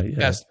guess so.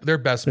 Yeah. They're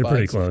best They're buds.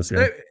 pretty close.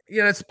 Yeah.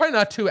 It's probably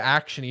not too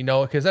action,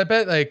 because I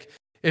bet like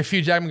if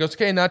Hugh Jackman goes,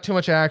 okay, not too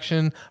much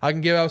action, I can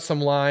give out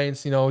some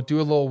lines, do a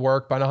little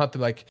work, but I don't have to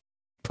like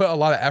put a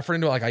lot of effort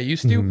into it like I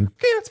used to,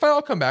 okay, that's fine.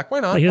 I'll come back. Why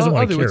not? Like, he doesn't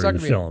want to do it. carry the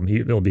film.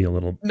 It'll be a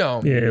little.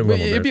 No, Yeah,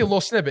 it'd be a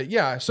little snippet.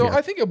 Yeah. So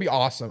I think it'll be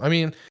awesome. I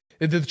mean,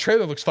 the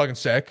trailer looks fucking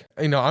sick.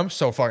 You know, I'm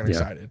so fucking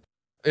excited.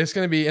 It's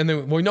gonna be, and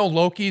then we know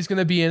Loki's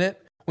gonna be in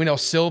it. We know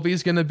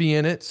Sylvie's gonna be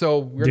in it. So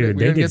we're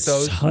gonna get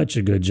those. Such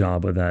a good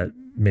job with that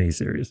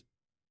miniseries.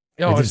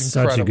 Oh, they did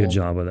such a good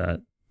job with that.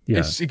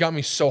 Yeah. It got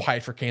me so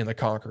hyped for Kang the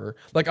Conqueror.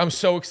 Like, I'm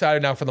so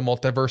excited now for the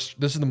multiverse.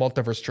 This is the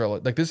multiverse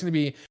trilogy. Like, this is gonna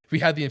be. We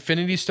had the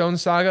Infinity Stone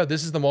saga.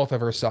 This is the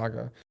multiverse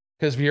saga,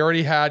 because we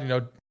already had,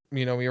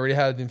 we already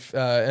had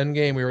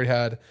Endgame. We already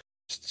had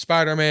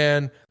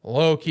Spider-Man,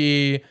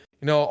 Loki.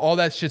 All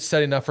that shit's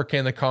setting up for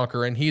Kang the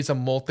Conqueror, and he's a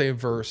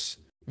multiverse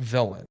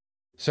villain.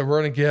 So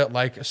we're going to get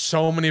like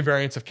so many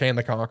variants of Kang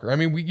the Conqueror. I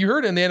mean, you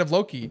heard in the end of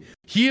Loki,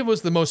 he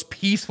was the most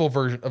peaceful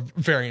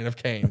variant of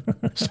Kang.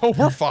 So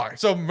we're fine.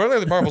 So really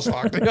the Marvel's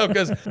fucked,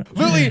 because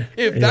literally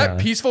if that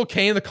peaceful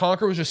Kang the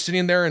Conqueror was just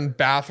sitting there in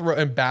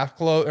bathrobes,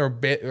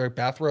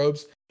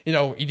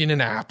 eating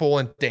an apple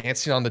and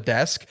dancing on the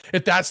desk,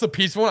 if that's the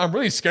peaceful one, I'm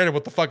really scared of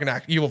what the fucking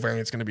evil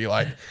variant's going to be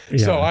like.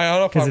 Yeah. So I don't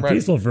know if I'm ready. Because the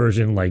peaceful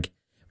version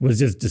was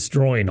just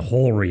destroying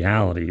whole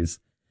realities,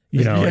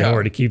 in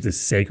order to keep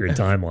this sacred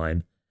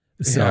timeline.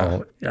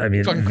 So I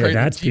mean,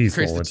 that's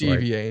peaceful. It's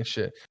TVA and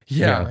shit.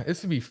 Yeah,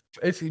 it's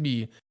gonna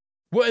be.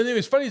 Well, and it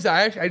was funny is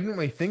I didn't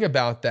really think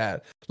about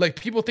that. Like,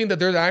 people think that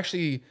there's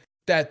actually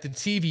that the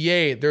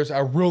TVA there's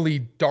a really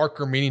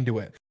darker meaning to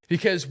it,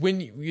 because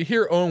when you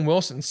hear Owen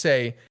Wilson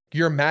say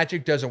your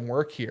magic doesn't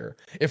work here,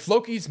 if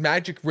Loki's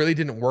magic really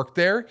didn't work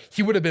there,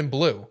 he would have been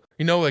blue.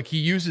 Like, he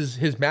uses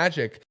his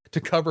magic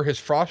to cover his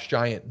frost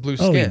giant blue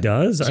skin. Oh, he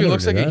does? So he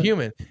looks like a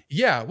human.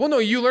 Yeah. Well, no,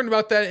 you learned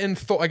about that in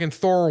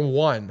Thor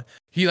 1.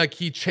 Well,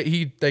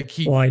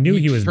 I knew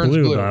he was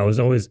blue,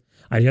 but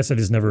I guess I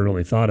just never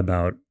really thought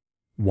about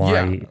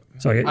why. Yeah.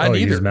 So he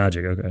uses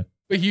magic. Okay.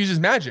 But he uses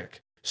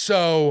magic.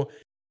 So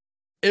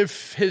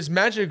if his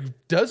magic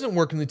doesn't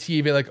work in the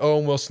TV, like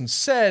Owen Wilson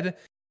said,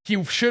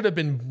 he should have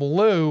been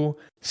blue,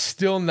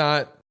 still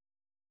not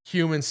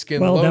human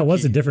skin. Well, Loki. That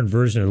was a different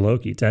version of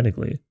Loki,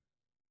 technically.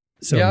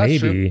 So yeah,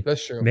 maybe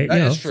that's true. That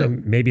is true. So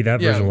maybe that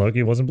version of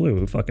Loki wasn't blue.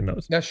 Who fucking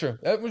knows? That's true.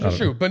 That was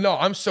true. But no,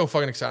 I'm so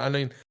fucking excited. I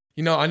mean,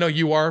 I know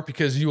you are,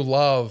 because you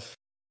love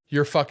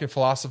your fucking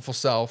philosophical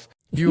self.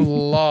 You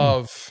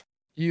love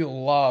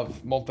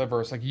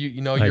multiverse. Like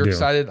you're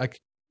excited. Like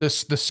the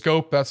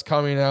scope that's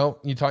coming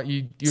out.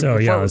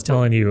 I was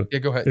telling you. Yeah,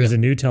 go ahead. There's a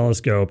new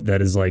telescope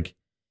that is like,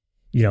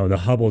 the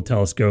Hubble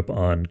telescope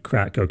on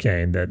crack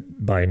cocaine that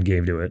Biden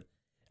gave to it.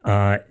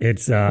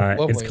 It's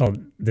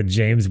called the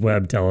James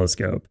Webb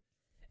Telescope.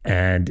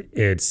 And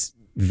it's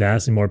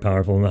vastly more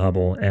powerful than the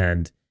Hubble,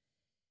 and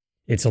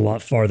it's a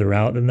lot farther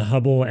out than the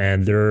Hubble,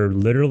 and they're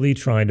literally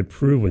trying to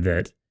prove with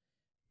it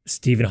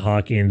Stephen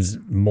Hawking's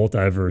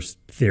multiverse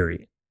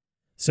theory.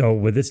 So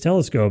with this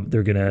telescope,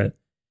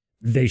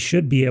 they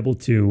should be able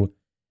to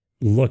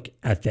look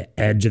at the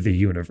edge of the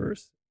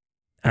universe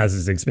as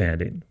it's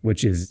expanding,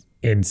 which is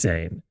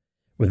insane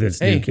with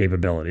its new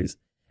capabilities.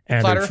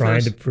 And they're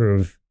trying to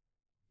prove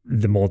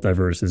the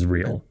multiverse is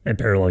real and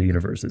parallel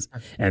universes.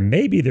 And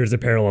maybe there's a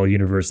parallel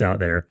universe out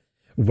there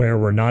where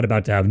we're not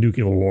about to have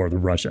nuclear war with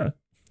Russia.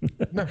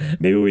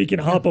 Maybe we can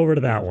hop over to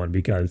that one,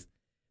 because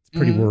it's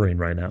pretty worrying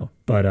right now.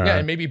 But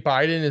and maybe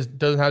Biden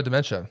doesn't have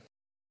dementia.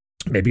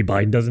 Maybe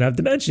Biden doesn't have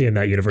dementia in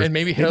that universe. And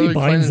maybe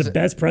Biden's the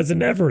best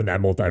president ever in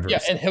that multiverse. Yeah,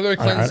 and Hillary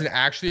Clinton's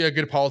actually a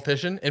good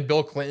politician, and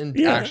Bill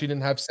Clinton actually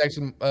didn't have sex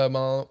with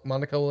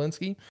Monica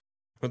Lewinsky.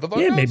 What the fuck?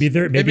 Yeah, maybe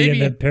in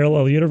the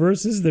parallel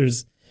universes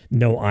there's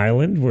no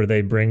island where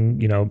they bring,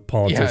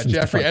 politicians.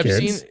 Yeah, Jeffrey to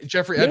Epstein. kids.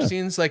 Jeffrey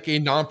Epstein's like a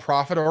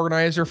nonprofit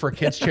organizer for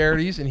kids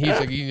charities, and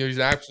he's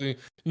actually,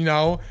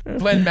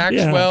 Glenn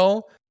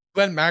Maxwell. Yeah.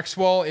 Glenn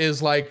Maxwell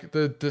is like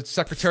the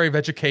Secretary of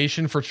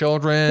Education for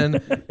children,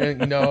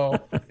 and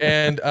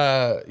and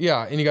you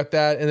got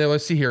that. And then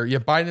let's see here. Yeah,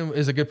 Biden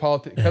is a good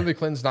politician. Hillary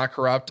Clinton's not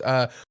corrupt.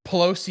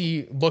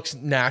 Pelosi looks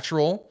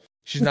natural.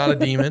 She's not a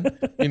demon.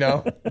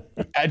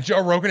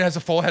 Joe Rogan has a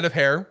full head of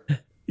hair.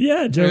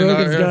 Yeah, Joe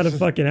Rogan's got a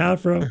fucking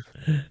afro.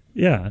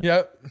 Yeah.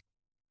 Yep.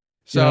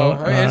 So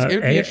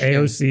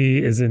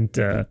AOC isn't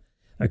a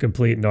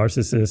complete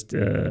narcissist,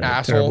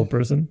 asshole, terrible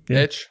person.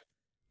 Yeah. Bitch.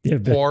 Yeah,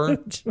 poor.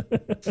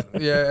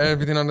 Yeah,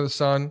 everything under the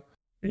sun.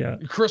 Yeah.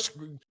 Chris,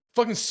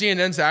 fucking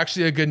CNN's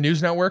actually a good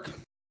news network.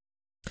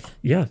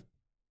 Yeah.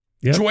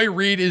 Joy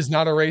Reid is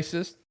not a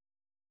racist.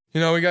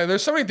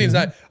 There's so many things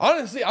that,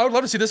 honestly, I would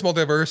love to see this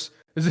multiverse.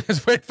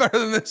 It's way better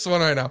than this one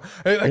right now.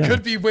 It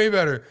could be way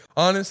better.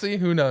 Honestly,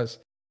 who knows?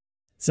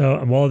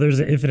 So, there's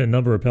an infinite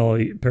number of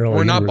parallel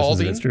We're not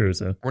balding. That's true.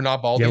 So we're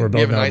not balding. Yeah, we're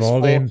both not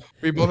balding.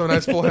 We both have a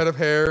nice full head of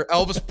hair.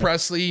 Elvis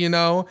Presley,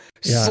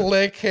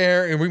 slick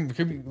hair, and we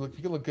could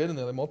look good in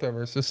the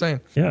multiverse. Just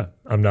saying. Yeah,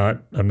 I'm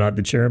not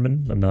the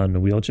chairman. I'm not in a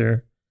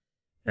wheelchair,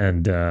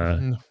 and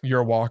you're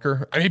a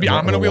walker. Maybe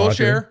I'm in a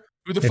wheelchair.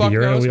 Who the fuck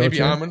knows?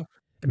 Maybe I'm in.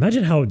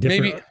 Imagine how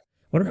different. Maybe.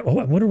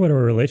 I wonder what our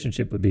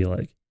relationship would be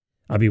like.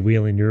 I'll be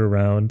wheeling you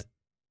around.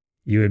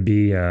 You would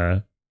be. No.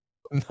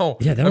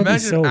 Yeah, that would be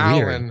so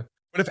Alan. weird.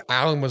 What if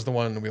Alan was the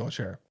one in the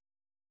wheelchair?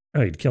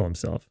 Oh, he'd kill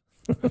himself.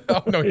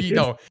 Oh no,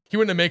 he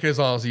wouldn't make it as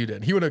long as you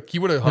did. He would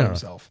have hung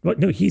himself. But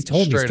no, he's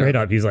told me straight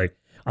up. He's like,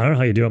 I don't know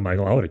how you do it,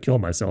 Michael. I would have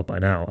killed myself by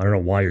now. I don't know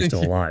why you're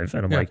still alive.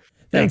 And I'm like,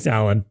 thanks,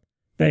 Alan.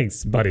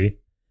 Thanks, buddy.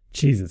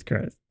 Jesus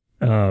Christ.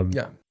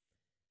 But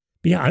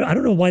yeah, I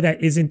don't know why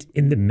that isn't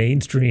in the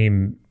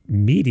mainstream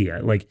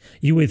media. Like,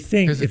 you would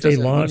think if they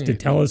launched a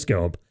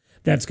telescope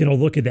that's going to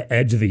look at the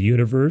edge of the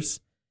universe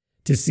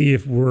to see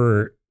if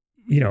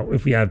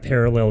if we have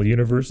parallel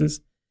universes,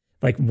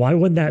 like, why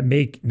wouldn't that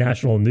make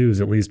national news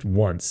at least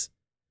once?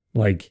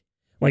 Like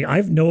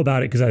I know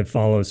about it because I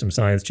follow some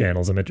science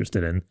channels I'm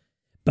interested in.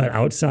 But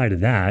outside of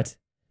that,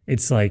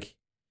 it's like,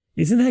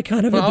 isn't that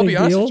kind of a big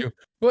deal?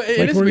 Well,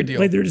 it is a big deal.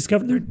 Like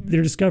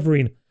they're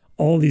discovering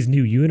all these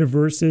new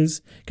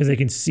universes because they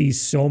can see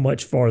so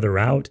much farther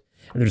out,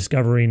 and they're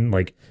discovering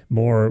like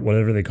more,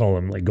 whatever they call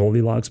them, like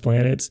Goldilocks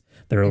planets,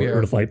 they're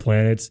Earth-like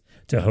planets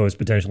to host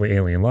potentially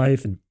alien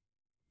life, and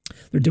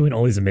they're doing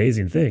all these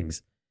amazing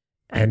things,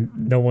 and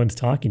no one's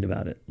talking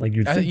about it. Like,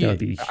 you'd think that would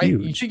be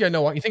huge. You think I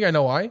know why? You think I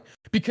know why?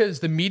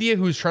 Because the media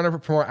who's trying to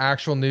promote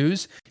actual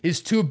news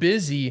is too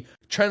busy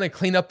trying to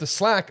clean up the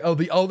slack of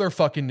the other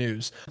fucking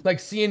news. Like,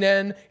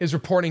 CNN is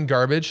reporting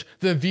garbage.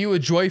 The View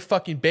of Joy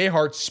fucking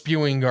Behart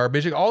spewing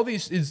garbage. Like, all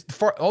these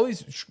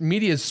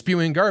media is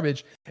spewing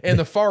garbage, and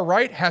the far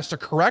right has to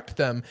correct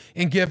them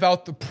and give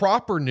out the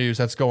proper news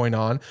that's going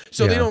on.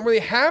 So they don't really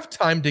have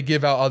time to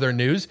give out other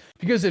news,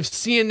 because if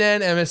CNN,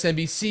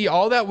 MSNBC,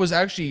 all that was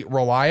actually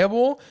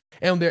reliable,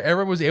 and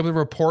everyone was able to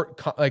report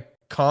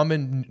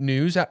common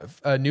news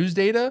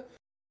data,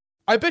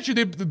 I bet you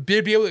they'd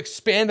be able to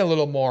expand a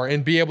little more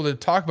and be able to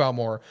talk about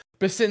more.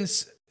 But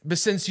since the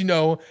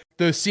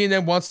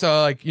CNN wants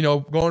to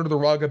go under the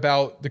rug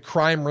about the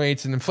crime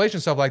rates and inflation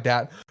and stuff like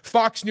that,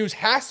 Fox News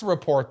has to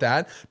report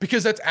that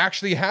because that's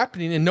actually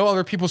happening and no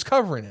other people's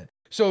covering it.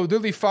 So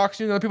literally Fox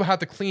News and other people have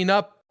to clean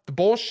up the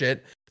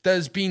bullshit that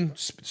is being.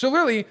 So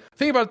literally,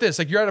 think about this: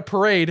 like, you're at a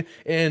parade,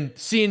 and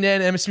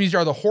CNN, MSNBC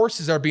are the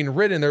horses that are being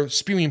ridden. They're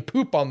spewing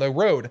poop on the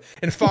road,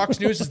 and Fox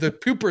News is the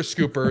pooper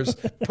scoopers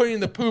putting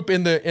the poop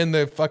in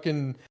the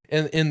fucking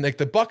in like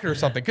the bucket or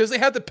something, because they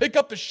have to pick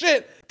up the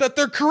shit that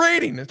they're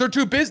creating. They're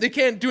too busy. They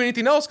can't do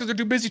anything else because they're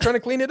too busy trying to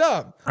clean it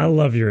up. I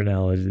love your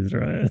analogies,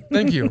 Ryan.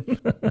 Thank you.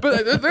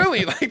 But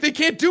literally, like, they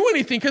can't do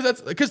anything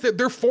because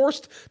they're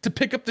forced to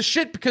pick up the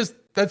shit because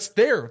that's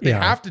there. They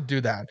have to do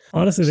that.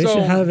 Honestly, they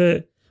should have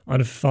it.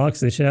 On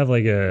Fox, they should have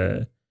like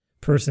a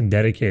person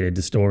dedicated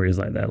to stories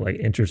like that, like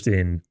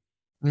interesting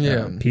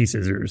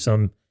pieces, or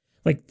some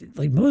like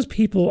most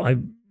people I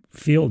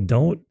feel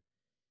don't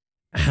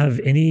have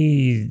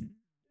any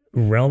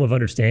realm of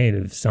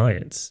understanding of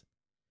science.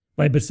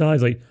 Like,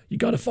 besides, like, you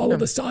got to follow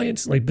the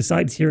science. Like,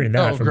 besides hearing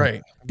that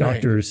from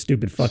Dr.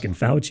 Stupid fucking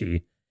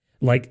Fauci,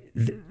 like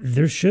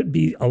there should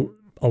be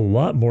a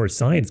lot more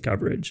science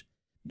coverage.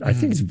 I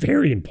think it's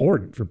very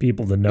important for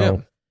people to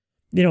know.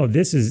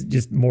 This is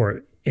just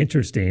more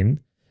interesting.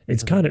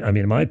 It's kind of,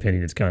 in my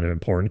opinion, it's kind of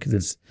important because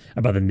it's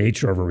about the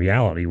nature of a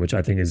reality, which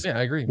I think is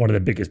I agree. One of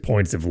the biggest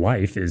points of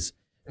life is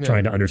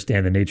trying to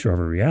understand the nature of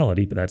a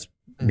reality. But that's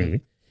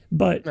me.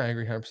 But I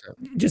agree 100%.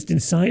 Just in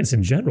science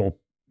in general,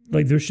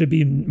 like, there should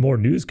be more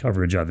news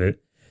coverage of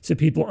it so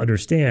people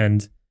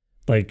understand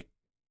like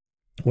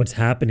what's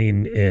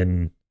happening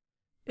in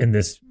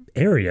this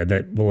area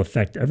that will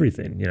affect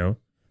everything.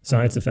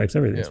 Science affects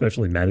everything,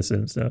 especially medicine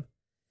and stuff.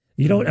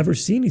 You don't ever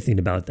see anything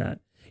about that.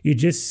 You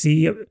just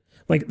see,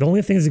 like, the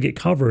only things that get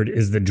covered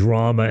is the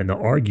drama and the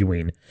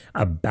arguing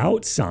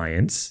about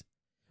science,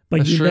 but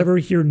that's you never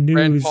hear news.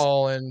 Rand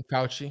Paul and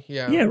Fauci,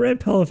 Rand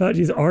Paul and Fauci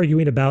is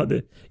arguing about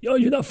you're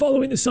not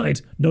following the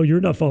science. No,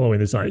 you're not following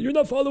the science. You're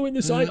not following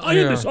the science. I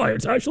am the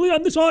science. Actually,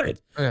 I'm the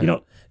science.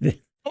 I'm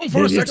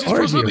for the sexiest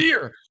person of the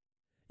year.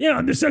 Yeah,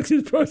 I'm the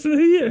sexiest person of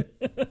the year.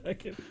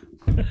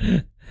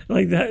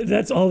 Like,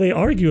 that's all they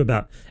argue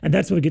about. And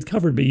that's what gets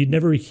covered, but you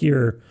never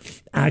hear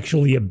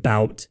actually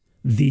about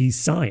the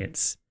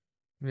science.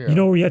 You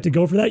know where you have to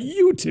go for that?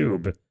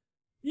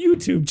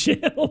 YouTube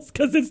channels,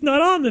 because it's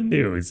not on the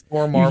news.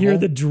 Or Marvel. You hear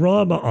the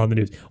drama on the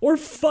news. Or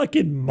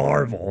fucking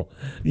Marvel.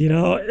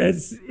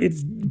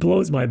 It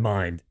blows my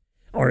mind.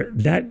 Or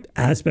that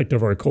aspect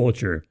of our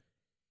culture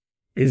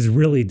is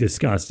really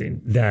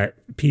disgusting, that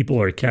people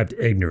are kept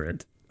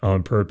ignorant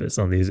on purpose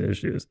on these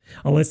issues,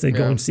 unless they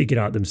go and seek it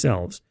out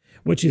themselves,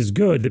 which is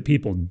good that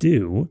people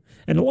do,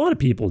 and a lot of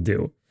people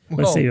do.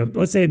 Let's say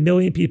 1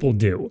 million people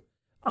do.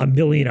 1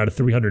 million out of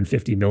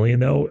 350 million,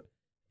 though,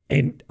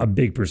 ain't a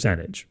big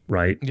percentage,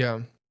 right?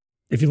 Yeah.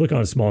 If you look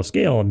on a small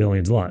scale, 1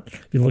 million's a lot.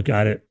 If you look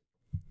at it,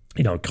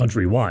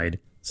 countrywide,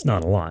 it's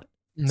not a lot.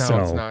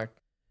 No, it's not.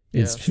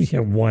 It's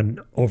 1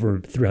 over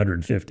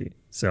 350.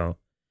 So,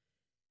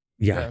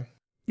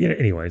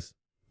 anyways,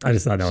 I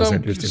just thought that was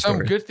interesting. Some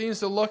good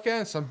things to look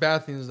at, some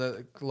bad things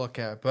to look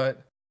at,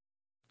 but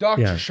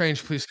Doctor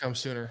Strange, please come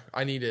sooner.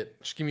 I need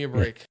it. Just give me a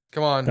break.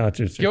 Come on.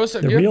 Doctor Strange.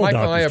 Give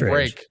Michael and I a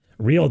break.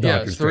 Real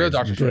Doctor Strange. The real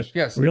Doctor Strange.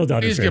 Yes. Real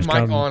Doctor Please Strange. Give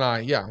Michael and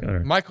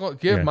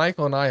I,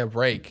 Michael and I a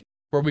break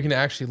where we can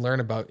actually learn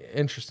about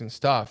interesting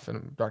stuff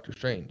and Doctor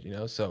Strange,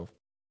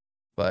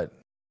 but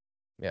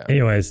Yeah.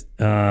 Anyways,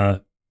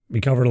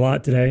 we covered a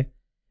lot today,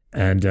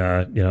 and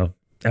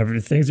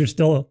things are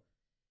still.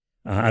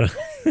 I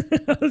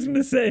was going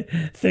to say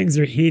things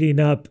are heating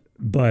up,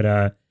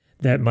 but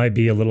that might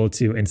be a little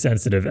too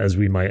insensitive, as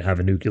we might have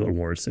a nuclear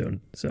war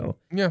soon. So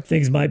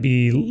things might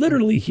be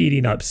literally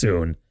heating up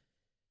soon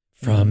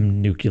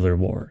from nuclear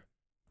war.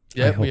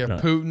 Yeah, we have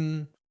not.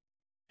 Putin,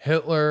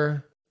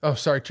 Hitler. Oh,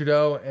 sorry,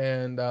 Trudeau,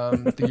 and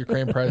the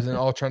Ukraine president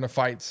all trying to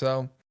fight.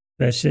 So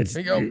that shit's.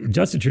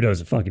 Justin Trudeau is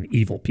a fucking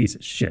evil piece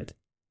of shit.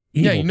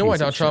 Evil you know why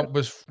Donald Trump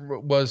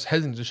was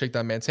hesitant to shake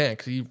that man's hand,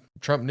 because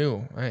Trump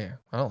knew, hey,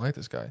 I don't like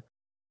this guy.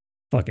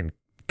 Fucking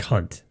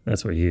cunt.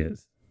 That's what he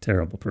is.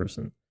 Terrible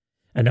person.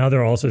 And now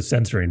they're also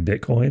censoring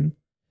Bitcoin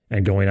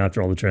and going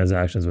after all the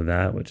transactions with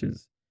that, which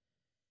is,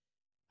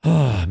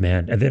 oh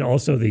man. And then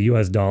also the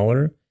US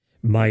dollar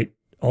might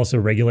also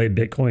regulate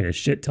Bitcoin a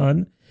shit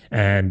ton.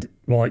 And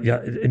well,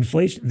 yeah,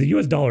 inflation, the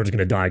US dollar is going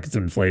to die because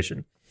of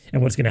inflation.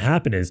 And what's going to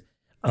happen is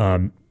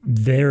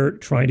they're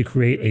trying to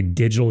create a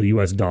digital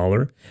US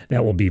dollar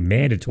that will be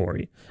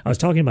mandatory. I was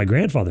talking to my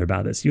grandfather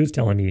about this. He was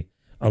telling me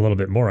a little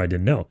bit more I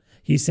didn't know.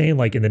 He's saying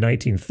like in the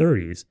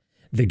 1930s,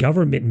 the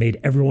government made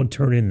everyone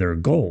turn in their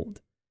gold.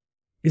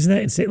 Isn't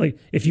that insane? Like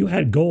if you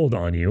had gold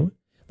on you,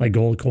 like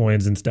gold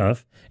coins and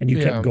stuff, and you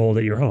kept gold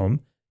at your home,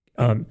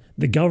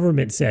 the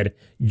government said,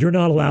 you're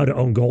not allowed to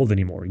own gold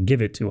anymore.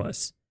 Give it to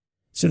us.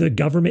 So the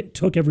government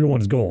took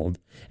everyone's gold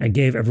and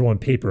gave everyone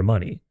paper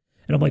money.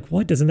 And I'm like,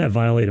 what? Doesn't that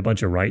violate a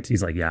bunch of rights?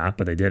 He's like, yeah,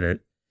 but they did it.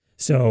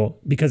 So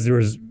because it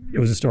was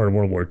the start of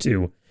World War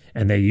II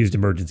and they used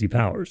emergency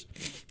powers.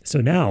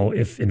 So now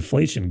if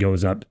inflation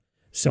goes up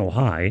so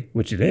high,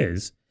 which it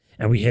is,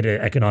 and we hit an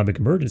economic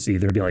emergency,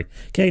 they'd be like,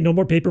 okay, no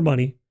more paper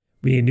money.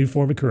 We need a new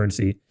form of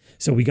currency.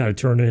 So we got to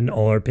turn in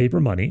all our paper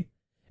money.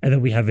 And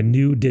then we have a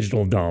new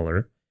digital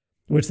dollar,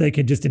 which they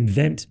can just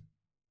invent.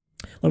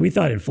 Like we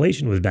thought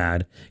inflation was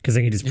bad because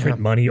they can just print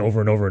money over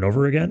and over and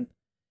over again.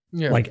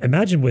 Yeah. Like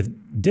imagine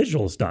with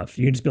digital stuff,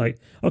 you can just be like,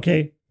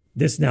 okay,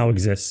 this now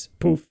exists.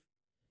 Poof.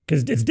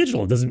 Because it's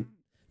digital.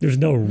 There's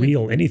no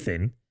real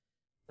anything,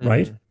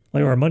 right?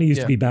 Like our money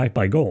used to be backed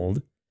by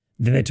gold.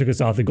 Then they took us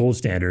off the gold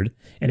standard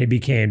and it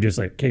became just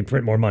like, okay,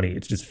 print more money.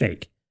 It's just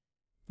fake,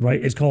 right?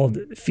 It's called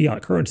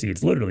fiat currency.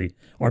 It's literally,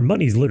 our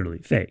money's literally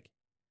fake.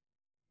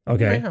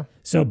 Okay. Yeah.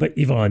 So, but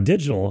even on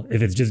digital,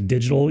 if it's just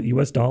digital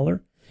US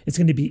dollar, it's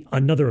going to be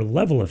another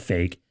level of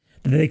fake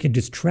that they can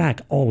just track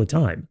all the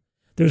time.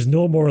 There's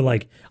no more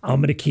like,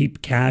 I'm going to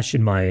keep cash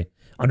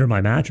under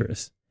my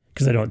mattress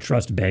because I don't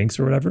trust banks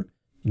or whatever.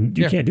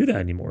 You can't do that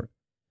anymore.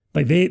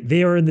 Like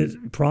they are in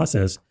the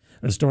process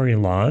of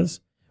starting laws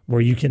where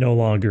you can no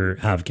longer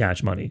have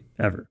cash money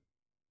ever.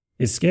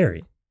 It's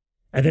scary.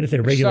 And then if they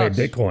regulate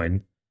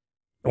Bitcoin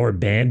or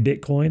ban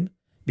Bitcoin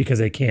because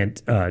they can't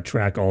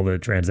track all the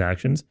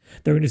transactions,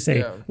 they're going to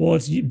say, well,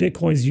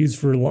 Bitcoin's used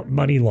for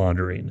money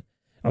laundering.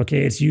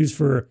 Okay, it's used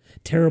for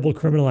terrible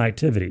criminal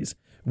activities,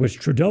 which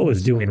Trudeau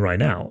is doing right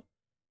now.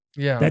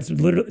 Yeah. That's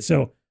literally,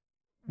 so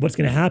what's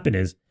going to happen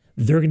is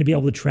they're going to be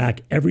able to track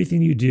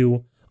everything you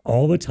do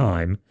all the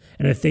time.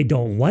 And if they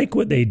don't like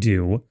what they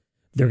do,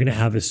 they're going to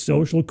have a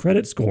social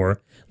credit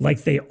score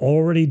like they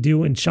already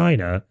do in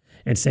China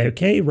and say,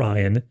 okay,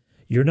 Ryan,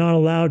 you're not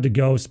allowed to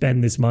go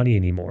spend this money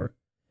anymore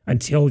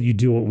until you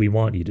do what we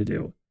want you to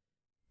do.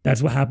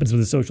 That's what happens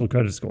with a social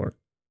credit score.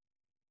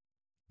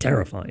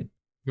 Terrifying.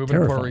 Moving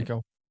to Puerto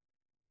Rico.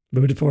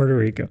 Move to Puerto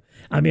Rico.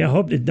 I mean, I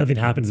hope that nothing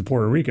happens in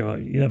Puerto Rico.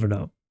 You never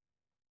know.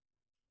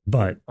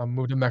 But I'll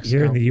move to Mexico.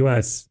 Here in the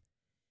U.S.,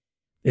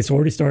 it's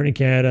already starting in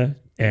Canada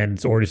and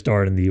it's already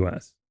started in the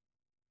U.S.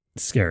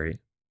 It's scary.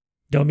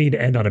 Don't mean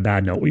to end on a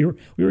bad note. We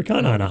were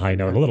kind of on a high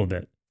note a little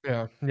bit.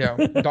 Yeah.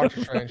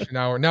 Doctor Strange.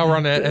 Now we're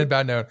on a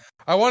bad note.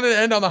 I wanted to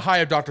end on the high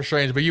of Doctor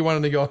Strange, but you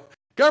wanted to go,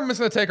 government's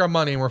going to take our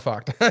money and we're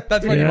fucked.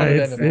 That's what you wanted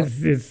to end on.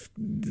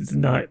 It's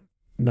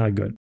not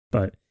good.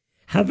 But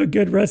have a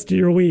good rest of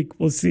your week.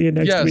 We'll see you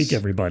next week,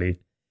 everybody.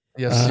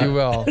 Yes, you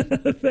will.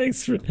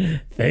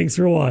 Thanks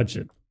for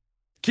watching.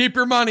 Keep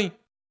your money.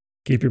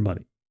 Keep your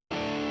money.